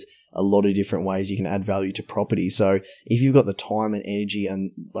shares, but there's a lot of different ways you can add value to property. So if you've got the time and energy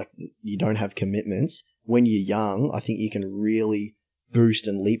and like you don't have commitments when you're young, I think you can really boost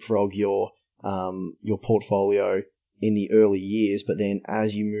and leapfrog your portfolio in the early years. But then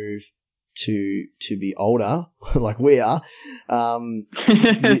as you move to be older, like we are, the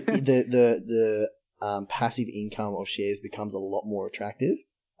passive income of shares becomes a lot more attractive.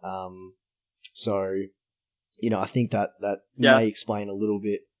 So, I think that may explain a little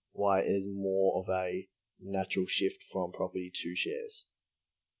bit why it is more of a natural shift from property to shares.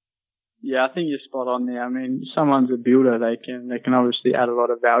 Yeah, I think you're spot on there. I mean, if someone's a builder, they can obviously add a lot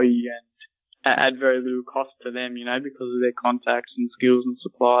of value and add very little cost to them, because of their contacts and skills and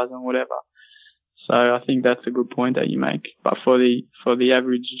supplies and whatever. So I think that's a good point that you make. But for the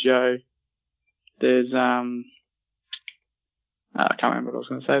average Joe, there's I can't remember what I was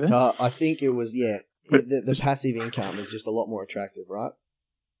going to say there. I think it was the passive income is just a lot more attractive, right?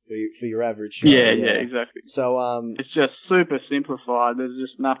 For your average Joe. Yeah, exactly. So it's just super simplified. There's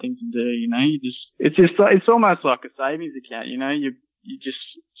just nothing to do, it's almost like a savings account, you just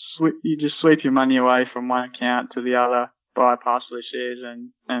sweep your money away from one account to the other, buy partially shares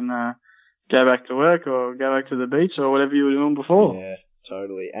and go back to work or go back to the beach or whatever you were doing before. Yeah,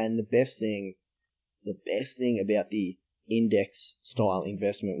 totally. And the best thing about the index style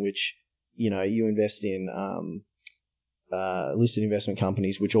investment, which, you invest in, listed investment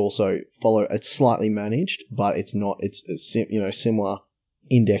companies, which also follow, it's slightly managed, but it's not, it's similar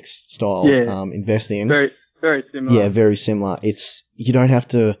index style, investing. Very, very similar. Yeah, very similar. You don't have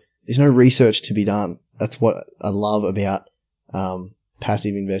to, there's no research to be done. That's what I love about,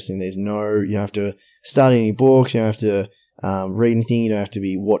 passive investing. You don't have to start any books, you don't have to, read anything, you don't have to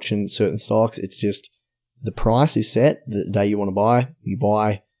be watching certain stocks. It's just, the price is set, the day you want to buy, you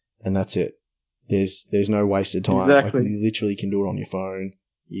buy, and that's it. There's no wasted time. Exactly. Like you literally can do it on your phone.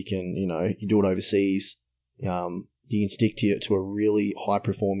 You can, you do it overseas. You can stick to a really high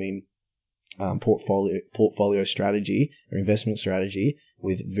performing portfolio strategy or investment strategy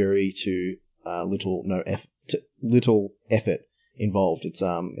with little effort involved. It's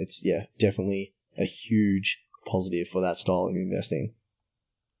definitely a huge positive for that style of investing.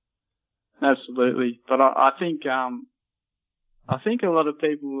 Absolutely. But I think a lot of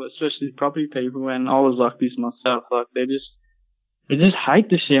people, especially property people, and I was like this myself, like they're just hate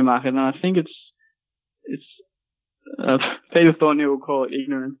the share market, and I think it's Peter Thornhill will call it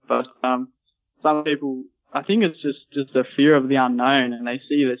ignorance, but some people, I think it's just a fear of the unknown, and they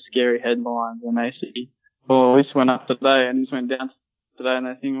see the scary headlines, and they see, oh, this went up today and this went down today, and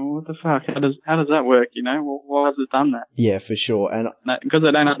they think, well, what the fuck? How does that work? You know, why has it done that? Yeah, for sure. And because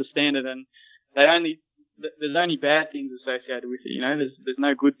they don't understand it, and there's only bad things associated with it. You know, there's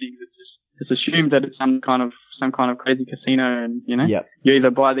no good things. It's assumed that it's some kind of crazy casino, and you know, yep. You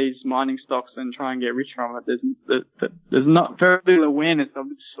either buy these mining stocks and try and get rich from it. There's not very little awareness of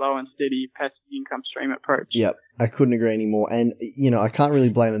this slow and steady passive income stream approach. Yep, I couldn't agree anymore. And you know, I can't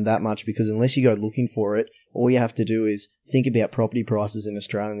really blame them that much, because unless you go looking for it, all you have to do is think about property prices in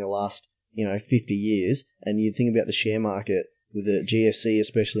Australia in the last 50 years, and you think about the share market with the GFC,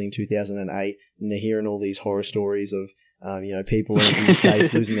 especially in 2008, and they're hearing all these horror stories of, people in the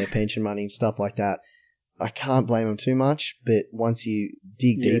States losing their pension money and stuff like that. I can't blame them too much, but once you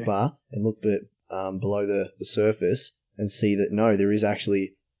dig deeper and look below the surface and see that, no, there is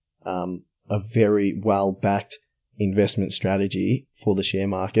actually a very well-backed investment strategy for the share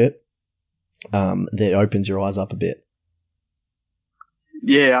market, that opens your eyes up a bit.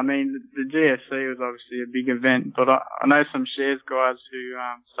 Yeah, I mean, the GFC was obviously a big event, but I know some shares guys who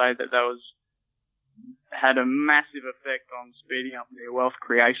say that had a massive effect on speeding up their wealth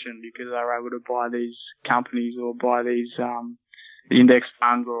creation, because they were able to buy these companies or buy these index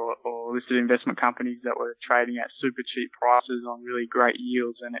funds or listed investment companies that were trading at super cheap prices on really great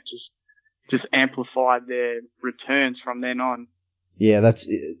yields, and it just amplified their returns from then on. Yeah, that's,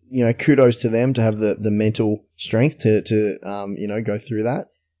 kudos to them to have the mental strength to go through that.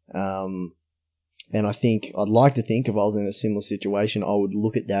 And I think, I'd like to think if I was in a similar situation, I would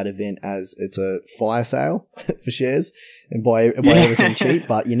look at that event as it's a fire sale for shares and buy everything cheap,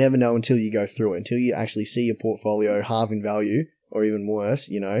 but you never know until you go through it, until you actually see your portfolio halve in value, or even worse,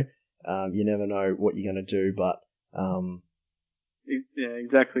 you never know what you're going to do, but, yeah,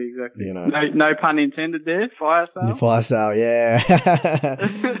 exactly. No pun intended there. Fire sale. The fire sale, yeah.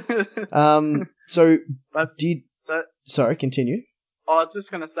 Sorry, continue. I was just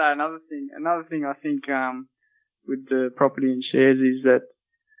going to say another thing I think with the property and shares is that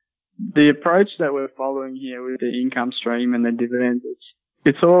the approach that we're following here with the income stream and the dividends,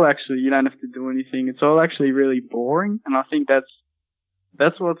 it's all actually, you don't have to do anything. It's all actually really boring, and I think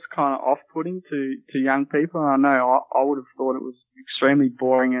that's what's kind of off-putting to young people. I know I would have thought it was extremely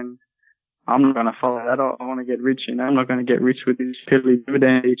boring, and I'm not going to follow that. I want to get rich, I'm not going to get rich with this piddly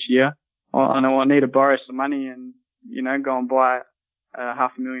dividend each year. I know I need to borrow some money and, go and buy a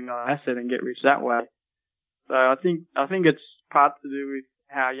 $500,000 asset and get rich that way. So I think it's part to do with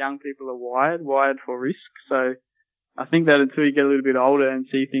how young people are wired for risk. So I think that until you get a little bit older and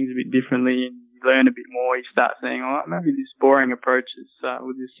see things a bit differently and learn a bit more, you start saying, oh, maybe this boring approach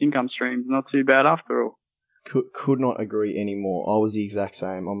with this income stream is not too bad after all. Could not agree anymore. I was the exact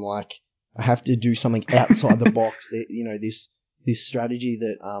same. I'm like, I have to do something outside the box. This strategy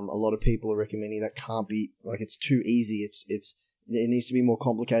that a lot of people are recommending, that can't be, like, it's too easy. It needs to be more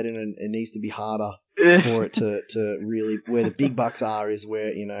complicated, and it needs to be harder for it to really, where the big bucks are is where,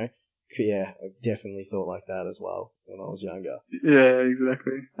 I definitely thought like that as well when I was younger. Yeah,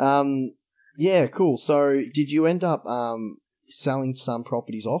 exactly. Yeah, cool. So did you end up selling some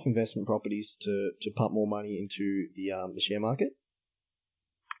properties off, investment properties, to pump more money into the share market?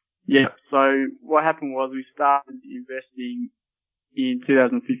 Yeah. So what happened was we started investing in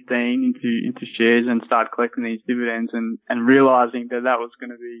 2015 into shares and started collecting these dividends and realizing that was going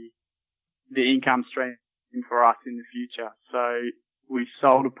to be the income stream for us in the future. So we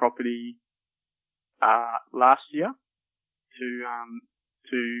sold a property last year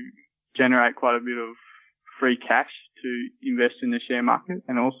to generate quite a bit of free cash to invest in the share market,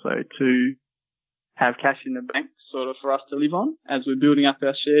 and also to have cash in the bank sort of for us to live on as we're building up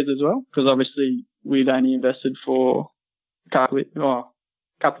our shares as well, because obviously we'd only invested for a couple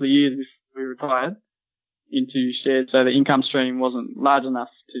of years before we retired into shares, so the income stream wasn't large enough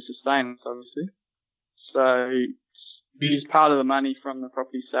to sustain us, obviously. So we used part of the money from the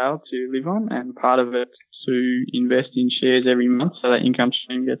property sale to live on, and part of it to invest in shares every month, so that income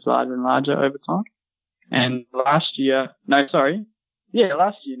stream gets larger and larger over time. And last year now, we're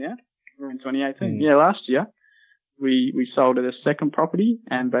in 2018. Yeah, last year we sold at a second property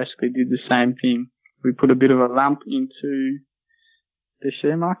and basically did the same thing. We put a bit of a lump into the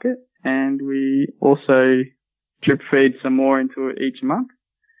share market, and we also drip feed some more into it each month,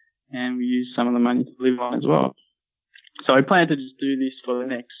 and we use some of the money to live on as well. So I plan to just do this for the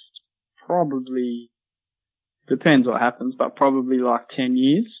next, probably, depends what happens, but probably like 10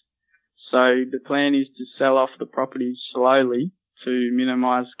 years. So the plan is to sell off the properties slowly to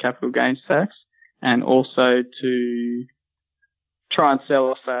minimise capital gains tax and also to try and sell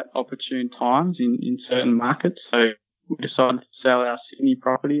off at opportune times in certain markets. So we decided to sell our Sydney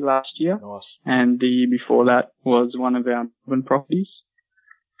property last year. Nice. And the year before that was one of our Melbourne properties.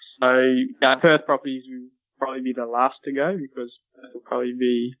 So our Perth properties will probably be the last to go because it will probably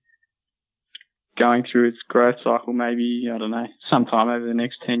be going through its growth cycle maybe, I don't know, sometime over the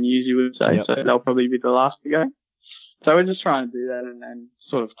next 10 years, you would say. Yep. So they'll probably be the last to go. So we're just trying to do that and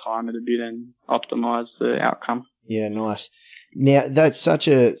sort of time it a bit and optimise the outcome. Yeah, nice. Now, that's such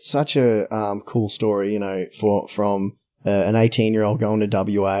a cool story, you know, from an 18-year-old going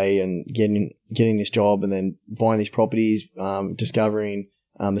to WA and getting this job and then buying these properties, discovering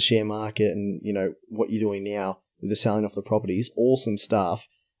the share market and, you know, what you're doing now with the selling off the properties. Awesome stuff.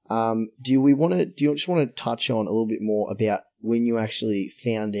 Do you just want to touch on a little bit more about when you actually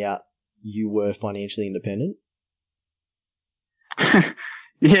found out you were financially independent?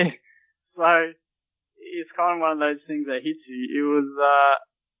 Yeah. So it's kind of one of those things that hits you. It was,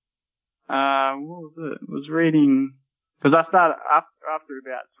 what was it? It was reading, because I started after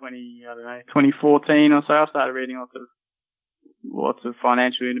about 2014 or so, I started reading lots of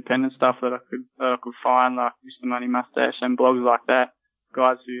financial independence stuff that I could find, like Mr. Money Mustache and blogs like that.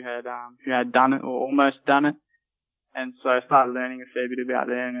 Guys who had done it or almost done it. And so I started learning a fair bit about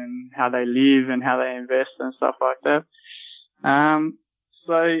them and how they live and how they invest and stuff like that.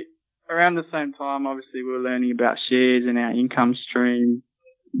 So around the same time, obviously we were learning about shares and our income stream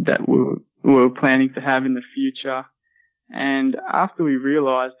that we were planning to have in the future. And after we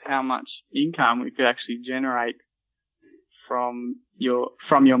realized how much income we could actually generate from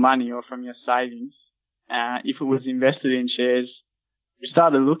your money or from your savings, if it was invested in shares, we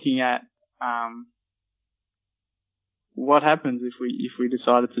started looking at what happens if we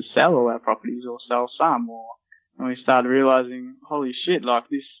decided to sell all our properties or sell some, and we started realizing, holy shit, like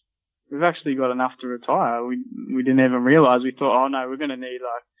this, we've actually got enough to retire. We didn't even realize. We thought, oh no, we're going to need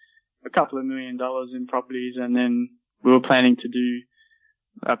like a couple of $1 million in properties, and then we were planning to do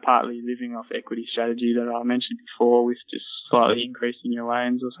a partly living off equity strategy that I mentioned before, with just slightly increasing your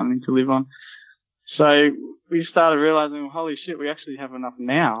loans or something to live on. So we started realizing, well, holy shit, we actually have enough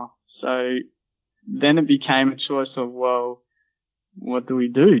now. So then it became a choice of, well, what do we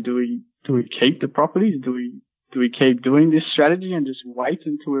do? Do we keep the properties? Do we keep doing this strategy and just wait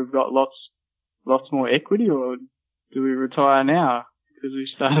until we've got lots more equity, or do we retire now? Because we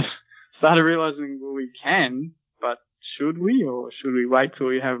started realizing, well, we can, but should we, or should we wait till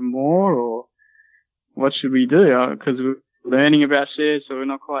we have more, or what should we do? Because we're learning about shares, so we're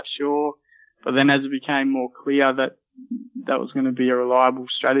not quite sure. But then as it became more clear that was going to be a reliable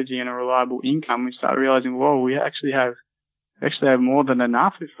strategy and a reliable income, we started realizing, whoa, we actually have more than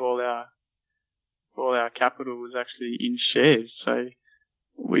enough if all our capital was actually in shares. So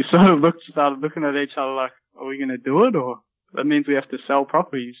we sort of started looking at each other like, are we going to do it, or that means we have to sell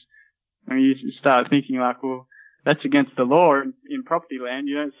properties? And you start thinking like, well, that's against the law in property land.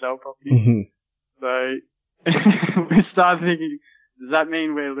 You don't sell properties. Mm-hmm. So we started thinking, does that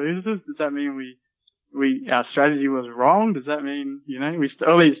mean we're losers? Does that mean our strategy was wrong? Does that mean,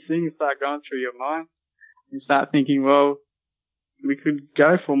 all these things start going through your mind. You start thinking, well, we could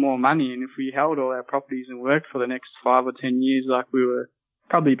go for more money, and if we held all our properties and worked for the next 5 or 10 years like we were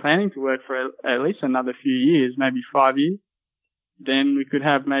probably planning to work for at least another few years, maybe 5 years, then we could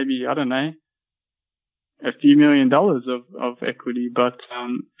have maybe, I don't know, a few $1 million of equity. But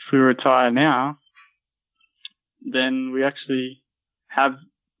if we retire now, then we actually have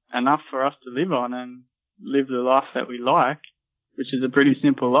enough for us to live on and live the life that we like, which is a pretty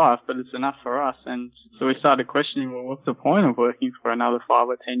simple life, but it's enough for us. And so we started questioning, well, what's the point of working for another 5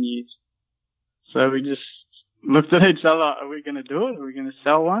 or 10 years? So we just looked at each other, are we going to do it? Are we going to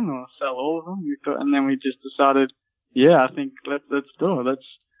sell one or sell all of them? And then we just decided, yeah, I think let's do it.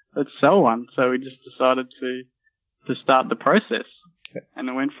 Let's sell one. So we just decided to start the process, and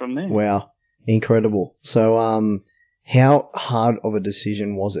it went from there. Wow. Incredible. So, how hard of a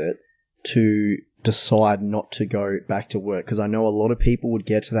decision was it to decide not to go back to work? Because I know a lot of people would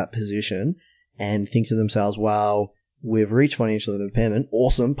get to that position and think to themselves, well, we've reached financial independence,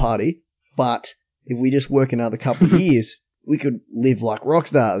 awesome, party, but if we just work another couple of years, we could live like rock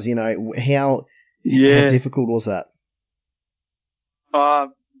stars, How difficult was that?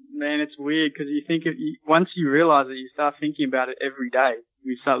 Man, it's weird because you think once you realize it, you start thinking about it every day.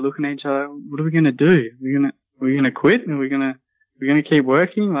 We start looking at each other, what are we going to do? We're going to quit, and we're going to keep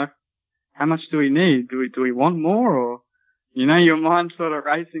working? Like, how much do we need? Do we want more? Or, your mind's sort of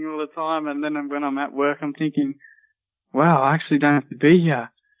racing all the time. And then when I'm at work, I'm thinking, wow, I actually don't have to be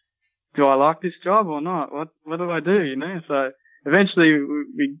here. Do I like this job or not? What do I do? So eventually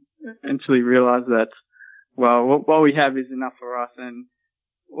we eventually realized that, well, what we have is enough for us. And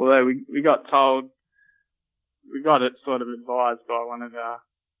although we got told, we got it sort of advised by one of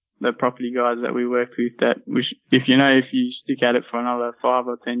the property guys that we worked with that if you stick at it for another 5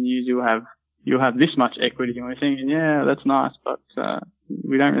 or 10 years, you'll have this much equity. And we're thinking, yeah, that's nice, but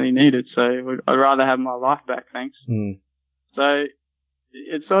we don't really need it. So I'd rather have my life back, thanks. So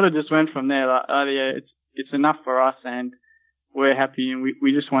it sort of just went from there. Like, oh yeah, it's enough for us, and we're happy, and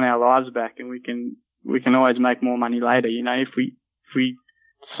we just want our lives back, and we can always make more money later. You know, if we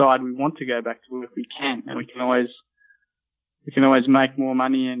decide we want to go back to work, we can, and we can always make more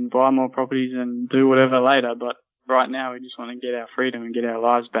money and buy more properties and do whatever later. But right now, we just want to get our freedom and get our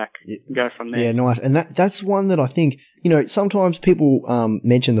lives back and go from there. Yeah, nice. And that's one that I think, sometimes people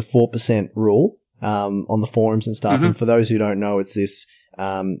mention the 4% rule on the forums and stuff. And for those who don't know, it's this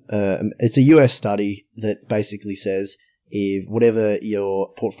it's a US study that basically says if whatever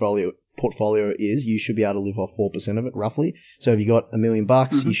your portfolio is, you should be able to live off 4% of it, roughly. So if you got $1 million,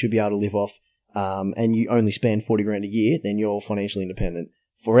 you should be able to live off, and you only spend 40 grand a year, then you're financially independent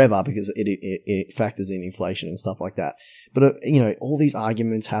forever, because it factors in inflation and stuff like that. But, all these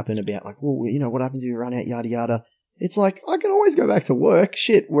arguments happen about like, well, what happens if you run out, yada, yada. It's like, I can always go back to work.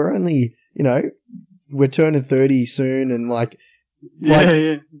 Shit, we're only, we're turning 30 soon, and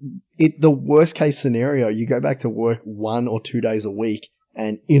the worst case scenario, you go back to work 1 or 2 days a week,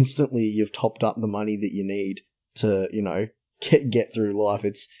 and instantly you've topped up the money that you need to, get through life.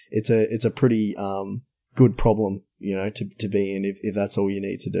 It's a pretty good problem, to be in if that's all you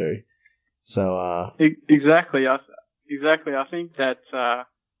need to do. So exactly. I think that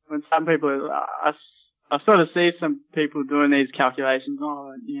when some people, I sort of see some people doing these calculations.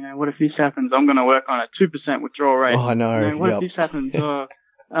 Oh, what if this happens? I'm going to work on a 2% withdrawal rate. Oh, I know. What if this happens? And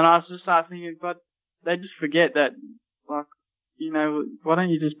I was just thinking, but they just forget that, like, why don't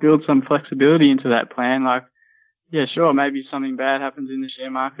you just build some flexibility into that plan? Like, yeah, sure, maybe something bad happens in the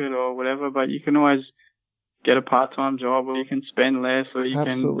share market or whatever, but you can always get a part-time job, or you can spend less, or you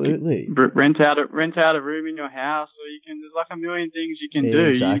can rent out a room in your house, or there's like a million things you can do.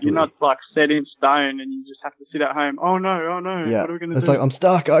 Exactly. You're not like set in stone and you just have to sit at home. Oh no, yeah. What are we going to do? It's like, I'm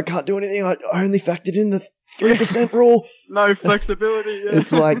stuck, I can't do anything, I only factored in the 3% rule. No flexibility. Yeah.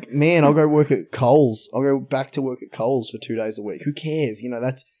 It's like, man, I'll go work at Coles. I'll go back to work at Coles for 2 days a week. Who cares?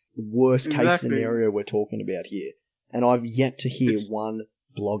 That's the worst case scenario we're talking about here. And I've yet to hear one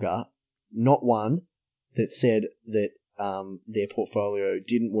blogger, not one, that said that their portfolio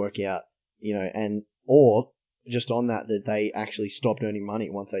didn't work out, or just on that they actually stopped earning money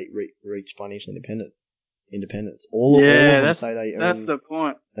once they reached financial independence. All of them say that's the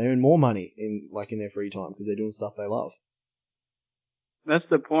point. They earn more money in their free time because they're doing stuff they love. That's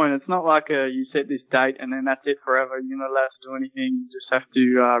the point. It's not like you set this date and then that's it forever. You're not allowed to do anything. You just have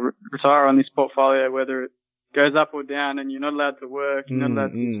to retire on this portfolio, whether it goes up or down, and you're not allowed to work. You're not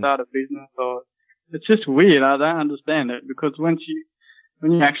allowed to start a business or. It's just weird. I don't understand it, because when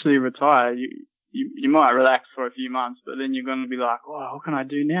you actually retire, you might relax for a few months, but then you're going to be like, oh, what can I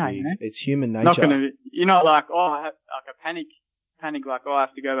do now? It's human nature. You're not like, oh, I have like a panic, like, oh, I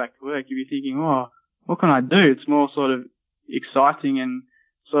have to go back to work. You'll be thinking, oh, what can I do? It's more sort of exciting and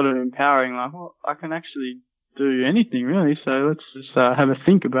sort of empowering. Like, well, I can actually do anything really. So let's just have a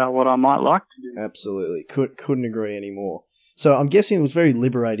think about what I might like to do. Absolutely. Couldn't agree anymore. So I'm guessing it was very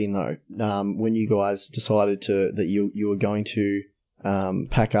liberating though, when you guys decided that you were going to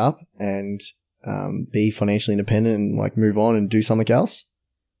pack up and be financially independent and like move on and do something else.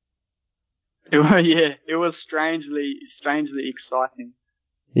 It was strangely exciting.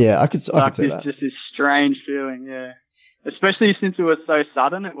 Yeah, I could say that. Just this strange feeling, yeah. Especially since it was so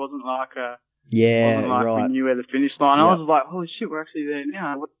sudden. It wasn't like right. We knew where the finish line. Yep. I was like, holy shit, we're actually there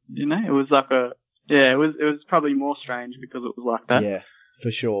now. It was like it was probably more strange because it was like that. Yeah,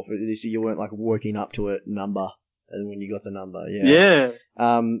 for sure. You weren't like working up to a number, and when you got the number, yeah.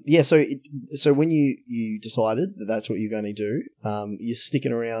 So when you decided that that's what you're going to do, you're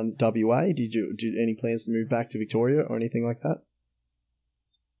sticking around WA. Did any plans to move back to Victoria or anything like that?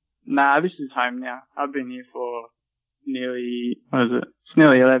 Nah, this is home now. I've been here for nearly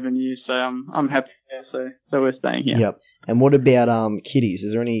 11 years, so I'm happy here, so we're staying here. Yep. And what about kiddies?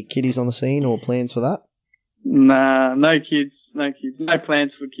 Is there any kiddies on the scene or plans for that? Nah, no kids. No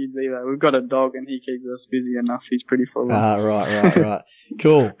plans for kids either. We've got a dog and he keeps us busy enough. He's pretty full. Right.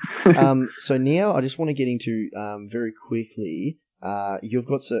 Cool. So now I just want to get into very quickly. You've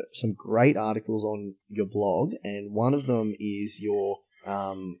got some great articles on your blog, and one of them is your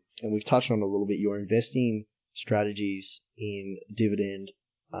and we've touched on it a little bit, your investing strategies in dividend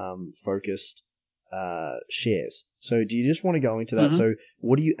focused shares. So do you just want to go into that? Mm-hmm. So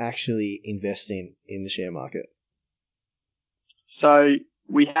what do you actually invest in the share market? So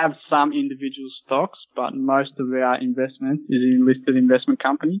we have some individual stocks, but most of our investment is in listed investment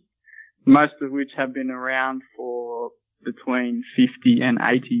companies, most of which have been around for between 50 and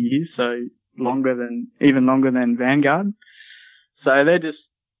 80 years, so even longer than Vanguard. So they're just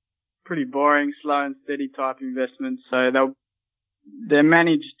pretty boring, slow and steady type investments. So they're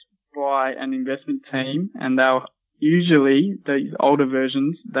managed by an investment team, and they'll usually, these older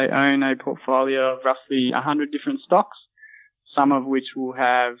versions, they own a portfolio of roughly 100 different stocks, some of which will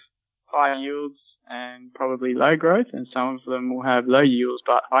have high yields and probably low growth, and some of them will have low yields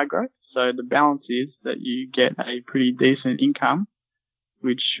but high growth. So the balance is that you get a pretty decent income,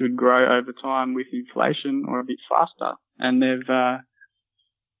 which should grow over time with inflation or a bit faster. And they've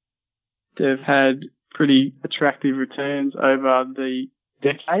had pretty attractive returns over the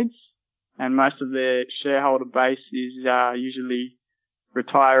decades, and most of their shareholder base is usually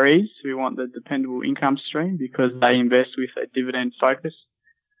retirees who want the dependable income stream because they invest with a dividend focus.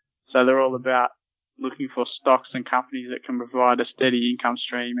 So they're all about looking for stocks and companies that can provide a steady income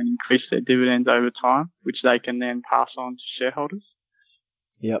stream and increase their dividends over time, which they can then pass on to shareholders.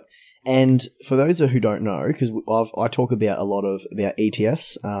 Yep. And for those who don't know, because I talk about a lot about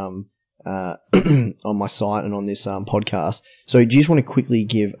ETFs on my site and on this podcast. So do you just want to quickly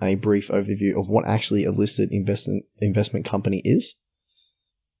give a brief overview of what actually a listed investment company is?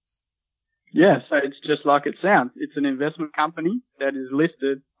 Yeah, so it's just like it sounds. It's an investment company that is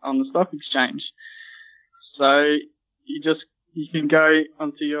listed on the stock exchange. So you can go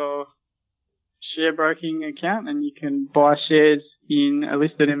onto your share broking account and you can buy shares in a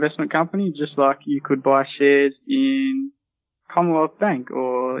listed investment company, just like you could buy shares in Commonwealth Bank,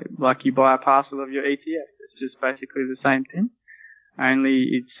 or like you buy a parcel of your ETF. It's just basically the same thing. Only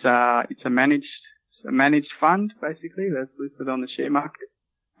it's a managed fund basically that's listed on the share market.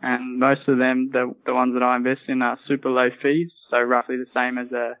 And most of them, the ones that I invest in, are super low fees, so roughly the same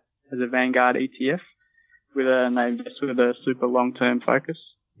as a Vanguard ETF, and they invest with a super long term focus.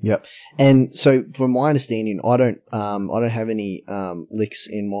 Yep. And so from my understanding, I don't have any LICs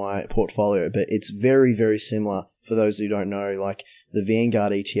in my portfolio, but it's very, very similar. For those who don't know, like the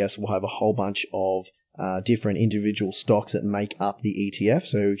Vanguard ETFs will have a whole bunch of different individual stocks that make up the ETF.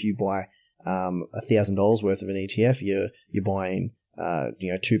 So if you buy $1,000 worth of an ETF, you're buying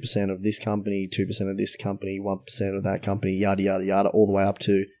 2% of this company, 2% of this company, 1% of that company, yada yada yada, all the way up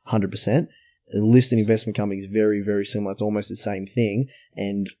to 100%. A listed investment company is very, very similar. It's almost the same thing.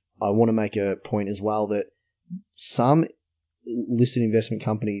 And I want to make a point as well that some listed investment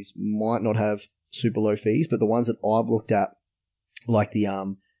companies might not have super low fees, but the ones that I've looked at, like the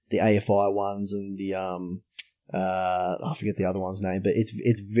AFI ones and the I forget the other one's name, but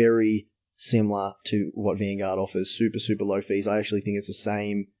it's very similar to what Vanguard offers. Super, super low fees. I actually think it's the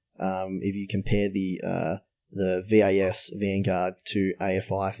same if you compare the VAS Vanguard to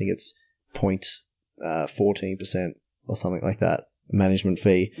AFI. I think it's 0.14% or something like that management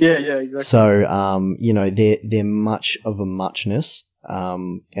fee. Yeah, exactly. So they're much of a muchness,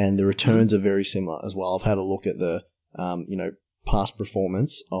 and the returns are very similar as well. I've had a look at the past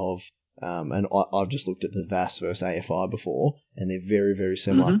performance of and I've just looked at the VAS versus AFI before, and they're very, very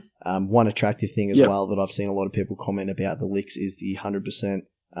similar. Mm-hmm. One attractive thing as well that I've seen a lot of people comment about the LICs is the 100%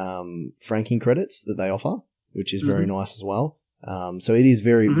 franking credits that they offer, which is very nice as well. So it is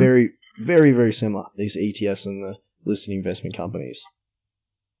very, very, very, very similar, these ETFs and the listed investment companies.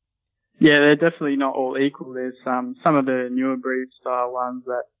 Yeah, they're definitely not all equal. There's some of the newer breed style ones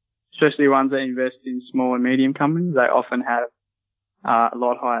especially ones that invest in small and medium companies, they often have a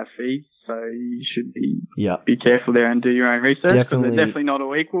lot higher fees. So you should be careful there and do your own research, because they're definitely not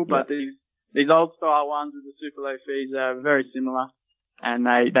all equal. But these old style ones with the super low fees are very similar, and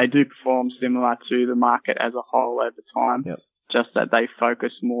they do perform similar to the market as a whole over time. Yep. Just that they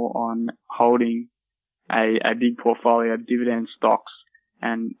focus more on holding a big portfolio of dividend stocks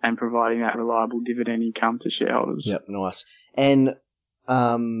and providing that reliable dividend income to shareholders. Yep, nice. And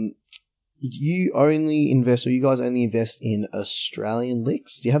you guys only invest in Australian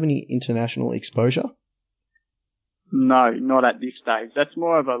LICs? Do you have any international exposure? No, not at this stage. That's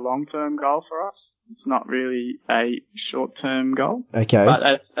more of a long-term goal for us. It's not really a short-term goal. Okay.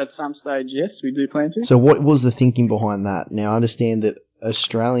 But at some stage, yes, we do plan to. So what was the thinking behind that? Now, I understand that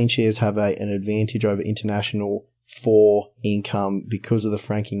Australian shares have an advantage over international for income because of the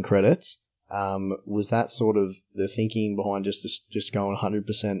franking credits. Was that sort of the thinking behind just going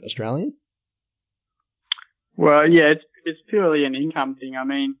 100% Australian? Well, yeah, it's purely an income thing. I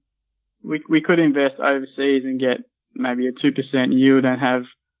mean, we could invest overseas and get maybe a 2% yield and have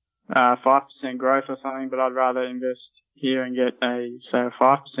 5% growth or something, but I'd rather invest here and get a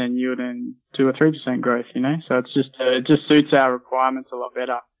 5% yield and 2 or 3% growth, So it's just, it just suits our requirements a lot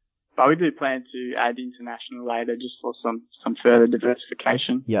better. But we do plan to add international later just for some further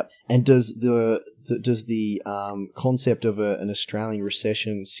diversification. Yep. And does the concept of an Australian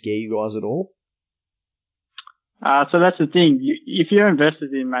recession scare you guys at all? So that's the thing. If you're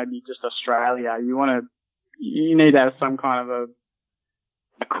invested in maybe just Australia, you need to have some kind of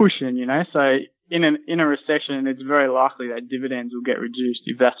a cushion, So in a recession, it's very likely that dividends will get reduced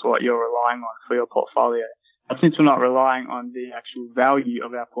if that's what you're relying on for your portfolio. But since we're not relying on the actual value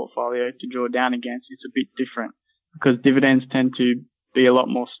of our portfolio to draw down against, it's a bit different because dividends tend to be a lot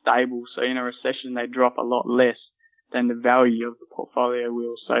more stable. So in a recession, they drop a lot less than the value of the portfolio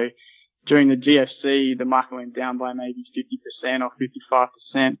will. So during the GFC, the market went down by maybe 50% or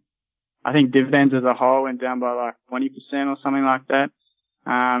 55%. I think dividends as a whole went down by like 20% or something like that.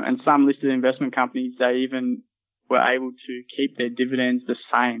 And some listed investment companies, they even were able to keep their dividends the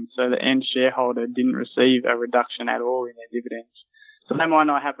same. So the end shareholder didn't receive a reduction at all in their dividends. So that might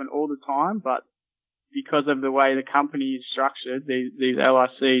not happen all the time, but because of the way the company is structured, these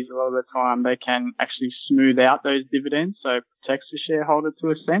LICs, a lot of the time, they can actually smooth out those dividends. So it protects the shareholder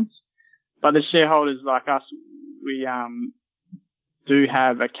to a sense. But the shareholders like us, we do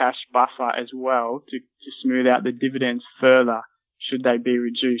have a cash buffer as well to smooth out the dividends further should they be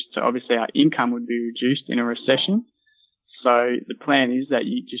reduced. So obviously our income would be reduced in a recession. So the plan is that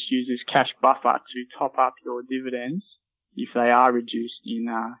you just use this cash buffer to top up your dividends if they are reduced in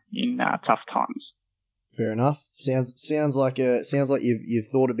tough times. Fair enough. Sounds like you've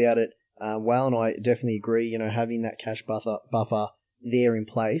thought about it well, and I definitely agree. Having that cash buffer there in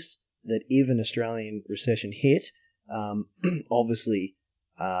place, that if an Australian recession hit, obviously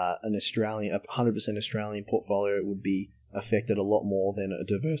an 100% Australian portfolio would be affected a lot more than a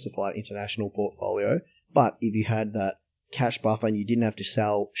diversified international portfolio. But if you had that cash buffer and you didn't have to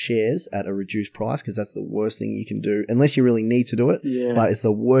sell shares at a reduced price, because that's the worst thing you can do, unless you really need to do it. Yeah. But it's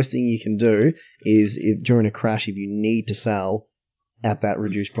the worst thing you can do is if during a crash, if you need to sell at that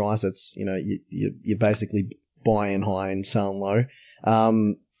reduced price, it's, you're basically buying high and selling low.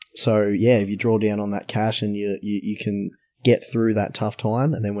 So yeah, if you draw down on that cash and you can get through that tough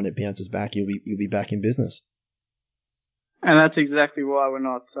time, and then when it bounces back, you'll be back in business. And that's exactly why we're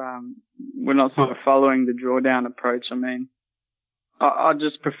not sort of following the drawdown approach. I mean, I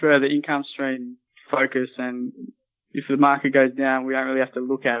just prefer the income stream focus, and if the market goes down, we don't really have to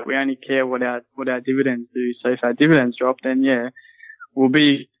look at it. We only care what our dividends do. So if our dividends drop, then yeah, we'll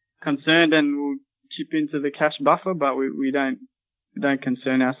be concerned and we'll chip into the cash buffer, but we don't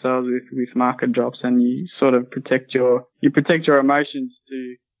concern ourselves with market drops, and you sort of protect your emotions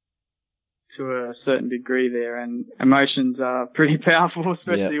to a certain degree there, and emotions are pretty powerful,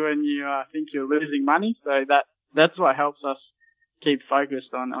 especially when you think you're losing money. So that's what helps us keep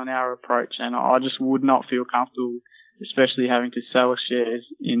focused on our approach. And I just would not feel comfortable, especially having to sell shares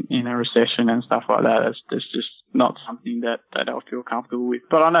in a recession and stuff like that. That's just not something that I'll feel comfortable with.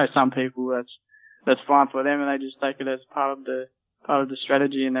 But I know some people that's fine for them, and they just take it as part of the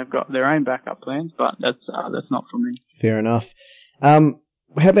strategy, and they've got their own backup plans. But that's not for me. Fair enough.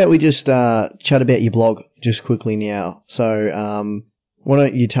 How about we just chat about your blog just quickly now? So why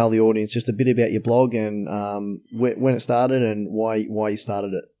don't you tell the audience just a bit about your blog and when it started and why you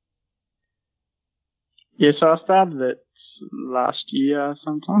started it? Yeah, so I started it last year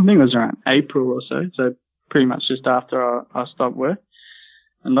sometime. I think it was around April or so pretty much just after I stopped work.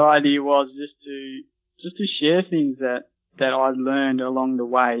 And the idea was just to share things that I'd learned along the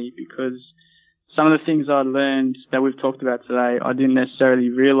way, because some of the things I learned that we've talked about today, I didn't necessarily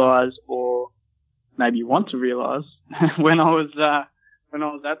realize or maybe want to realize when I was at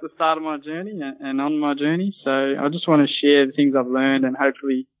the start of my journey and on my journey. So I just want to share the things I've learned and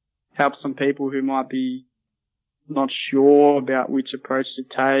hopefully help some people who might be not sure about which approach to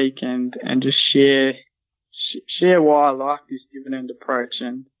take, and just share why I like this dividend approach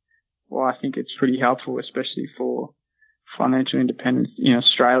and why I think it's pretty helpful, especially for financial independence in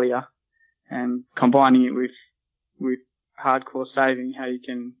Australia. And combining it with hardcore saving, how you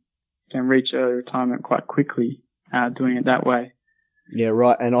can reach early retirement quite quickly, doing it that way. Yeah,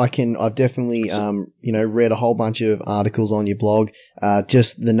 right. And I've definitely, read a whole bunch of articles on your blog.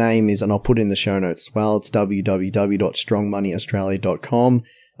 Just the name is, and I'll put it in the show notes as well. It's www.strongmoneyaustralia.com.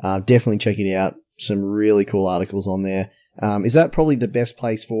 Definitely check it out. Some really cool articles on there. Is that probably the best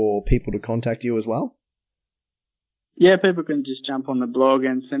place for people to contact you as well? Yeah, people can just jump on the blog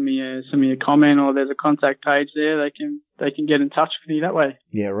and send me a comment, or there's a contact page there. They can get in touch with me that way.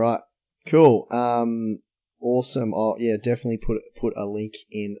 Yeah, right. Cool. Awesome. Oh, yeah, definitely put a link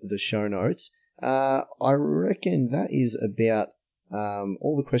in the show notes. I reckon that is about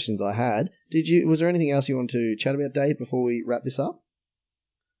all the questions I had. Was there anything else you want to chat about, Dave, before we wrap this up?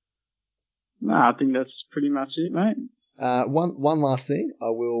 No, I think that's pretty much it, mate. One last thing I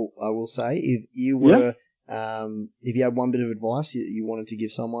will say, if you were if you had one bit of advice you wanted to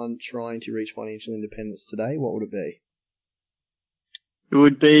give someone trying to reach financial independence today, what would it be? It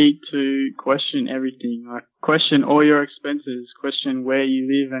would be to question everything. Like, question all your expenses, question where you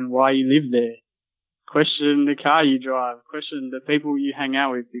live and why you live there, question the car you drive, question the people you hang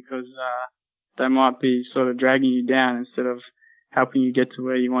out with, because they might be sort of dragging you down instead of helping you get to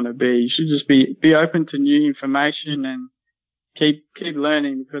where you want to be. You should just be open to new information and keep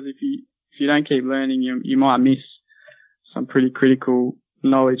learning, because if you don't keep learning, you might miss some pretty critical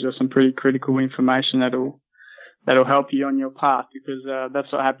knowledge or some pretty critical information that'll help you on your path, because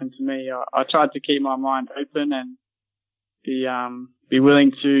that's what happened to me. I tried to keep my mind open and be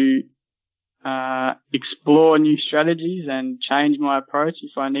willing to explore new strategies and change my approach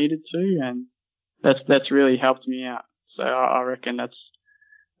if I needed to, and that's really helped me out. So I reckon that's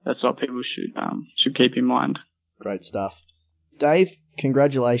what people should keep in mind. Great stuff. Dave,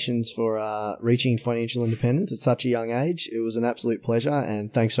 congratulations for reaching financial independence at such a young age. It was an absolute pleasure,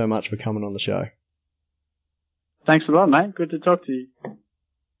 and thanks so much for coming on the show. Thanks a lot, mate. Good to talk to you.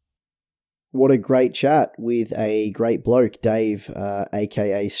 What a great chat with a great bloke, Dave,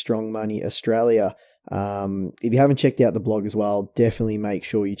 aka Strong Money Australia. If you haven't checked out the blog as well, definitely make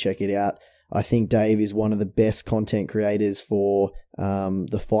sure you check it out. I think Dave is one of the best content creators for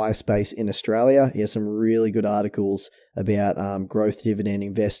the FIRE space in Australia. He has some really good articles about growth dividend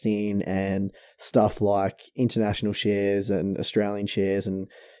investing and stuff like international shares and Australian shares, and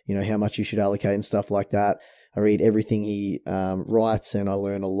how much you should allocate and stuff like that. I read everything he writes and I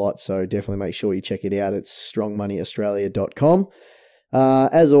learn a lot, so definitely make sure you check it out. It's strongmoneyaustralia.com.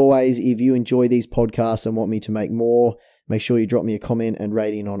 As always, if you enjoy these podcasts and want me to make more, make sure you drop me a comment and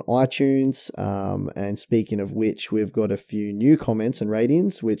rating on iTunes. And speaking of which, we've got a few new comments and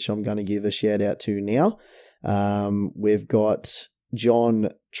ratings, which I'm going to give a shout out to now. We've got John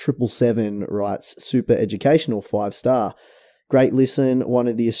 777 writes, super educational, 5-star. Great listen, one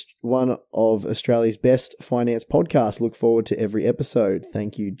of Australia's best finance podcasts. Look forward to every episode.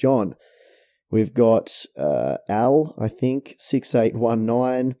 Thank you, John. We've got Al, I think,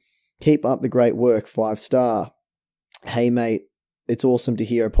 6819. Keep up the great work, 5-star. Hey, mate, it's awesome to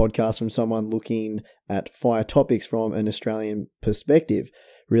hear a podcast from someone looking at FIRE topics from an Australian perspective.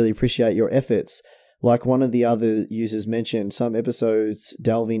 Really appreciate your efforts. Like one of the other users mentioned, some episodes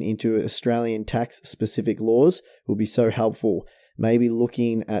delving into Australian tax-specific laws will be so helpful. Maybe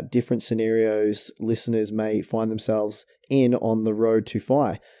looking at different scenarios listeners may find themselves in on the road to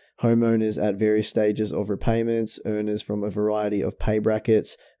FIRE. Homeowners at various stages of repayments, earners from a variety of pay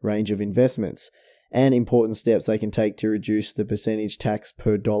brackets, range of investments, and important steps they can take to reduce the percentage tax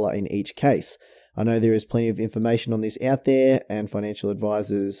per dollar in each case. I know there is plenty of information on this out there and financial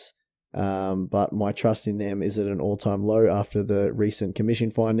advisors, but my trust in them is at an all-time low after the recent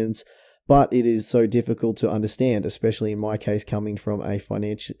commission findings. But it is so difficult to understand, especially in my case coming from a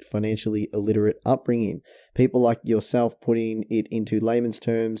financially illiterate upbringing. People like yourself putting it into layman's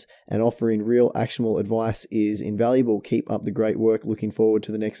terms and offering real actionable advice is invaluable. Keep up the great work. Looking forward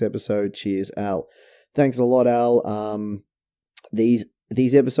to the next episode. Cheers, Al. Thanks a lot, Al.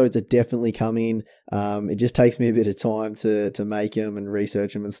 These episodes are definitely coming. It just takes me a bit of time to make them and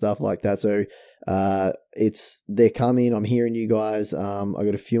research them and stuff like that. So they're coming. I'm hearing you guys. I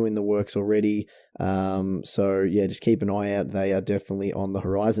got a few in the works already. So yeah, just keep an eye out. They are definitely on the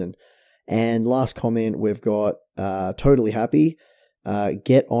horizon. And last comment, we've got totally happy.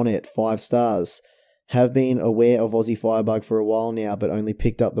 Get on it, 5 stars. Have been aware of Aussie Firebug for a while now, but only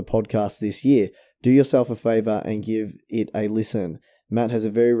picked up the podcast this year. Do yourself a favor and give it a listen. Matt has a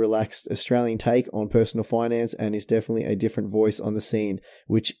very relaxed Australian take on personal finance and is definitely a different voice on the scene,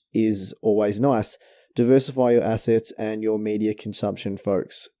 which is always nice. Diversify your assets and your media consumption,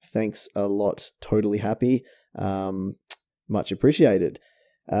 folks. Thanks a lot. Totally happy. Much appreciated.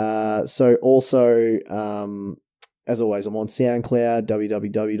 So also, as always, I'm on SoundCloud,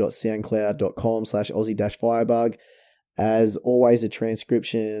 www.soundcloud.com/Aussie-Firebug. As always, a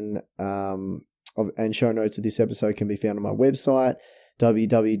transcription and show notes of this episode can be found on my website,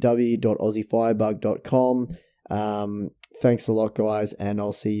 www.aussiefirebug.com. Thanks a lot, guys, and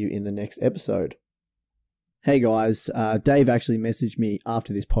I'll see you in the next episode. Hey, guys. Dave actually messaged me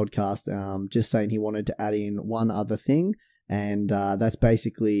after this podcast just saying he wanted to add in one other thing, and that's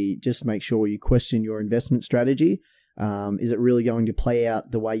basically just make sure you question your investment strategy. Is it really going to play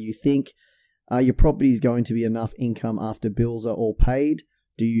out the way you think? Are your properties going to be enough income after bills are all paid?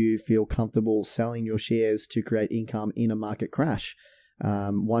 Do you feel comfortable selling your shares to create income in a market crash?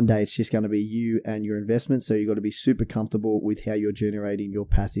 One day it's just going to be you and your investment, so you've got to be super comfortable with how you're generating your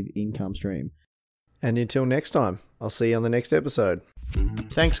passive income stream. And until next time, I'll see you on the next episode.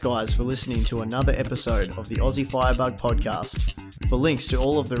 Thanks guys for listening to another episode of the Aussie Firebug podcast. For links to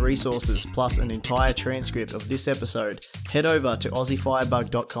all of the resources plus an entire transcript of this episode, head over to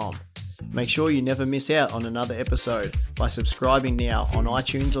aussiefirebug.com. Make sure you never miss out on another episode by subscribing now on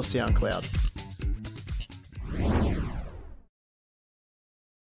iTunes or SoundCloud.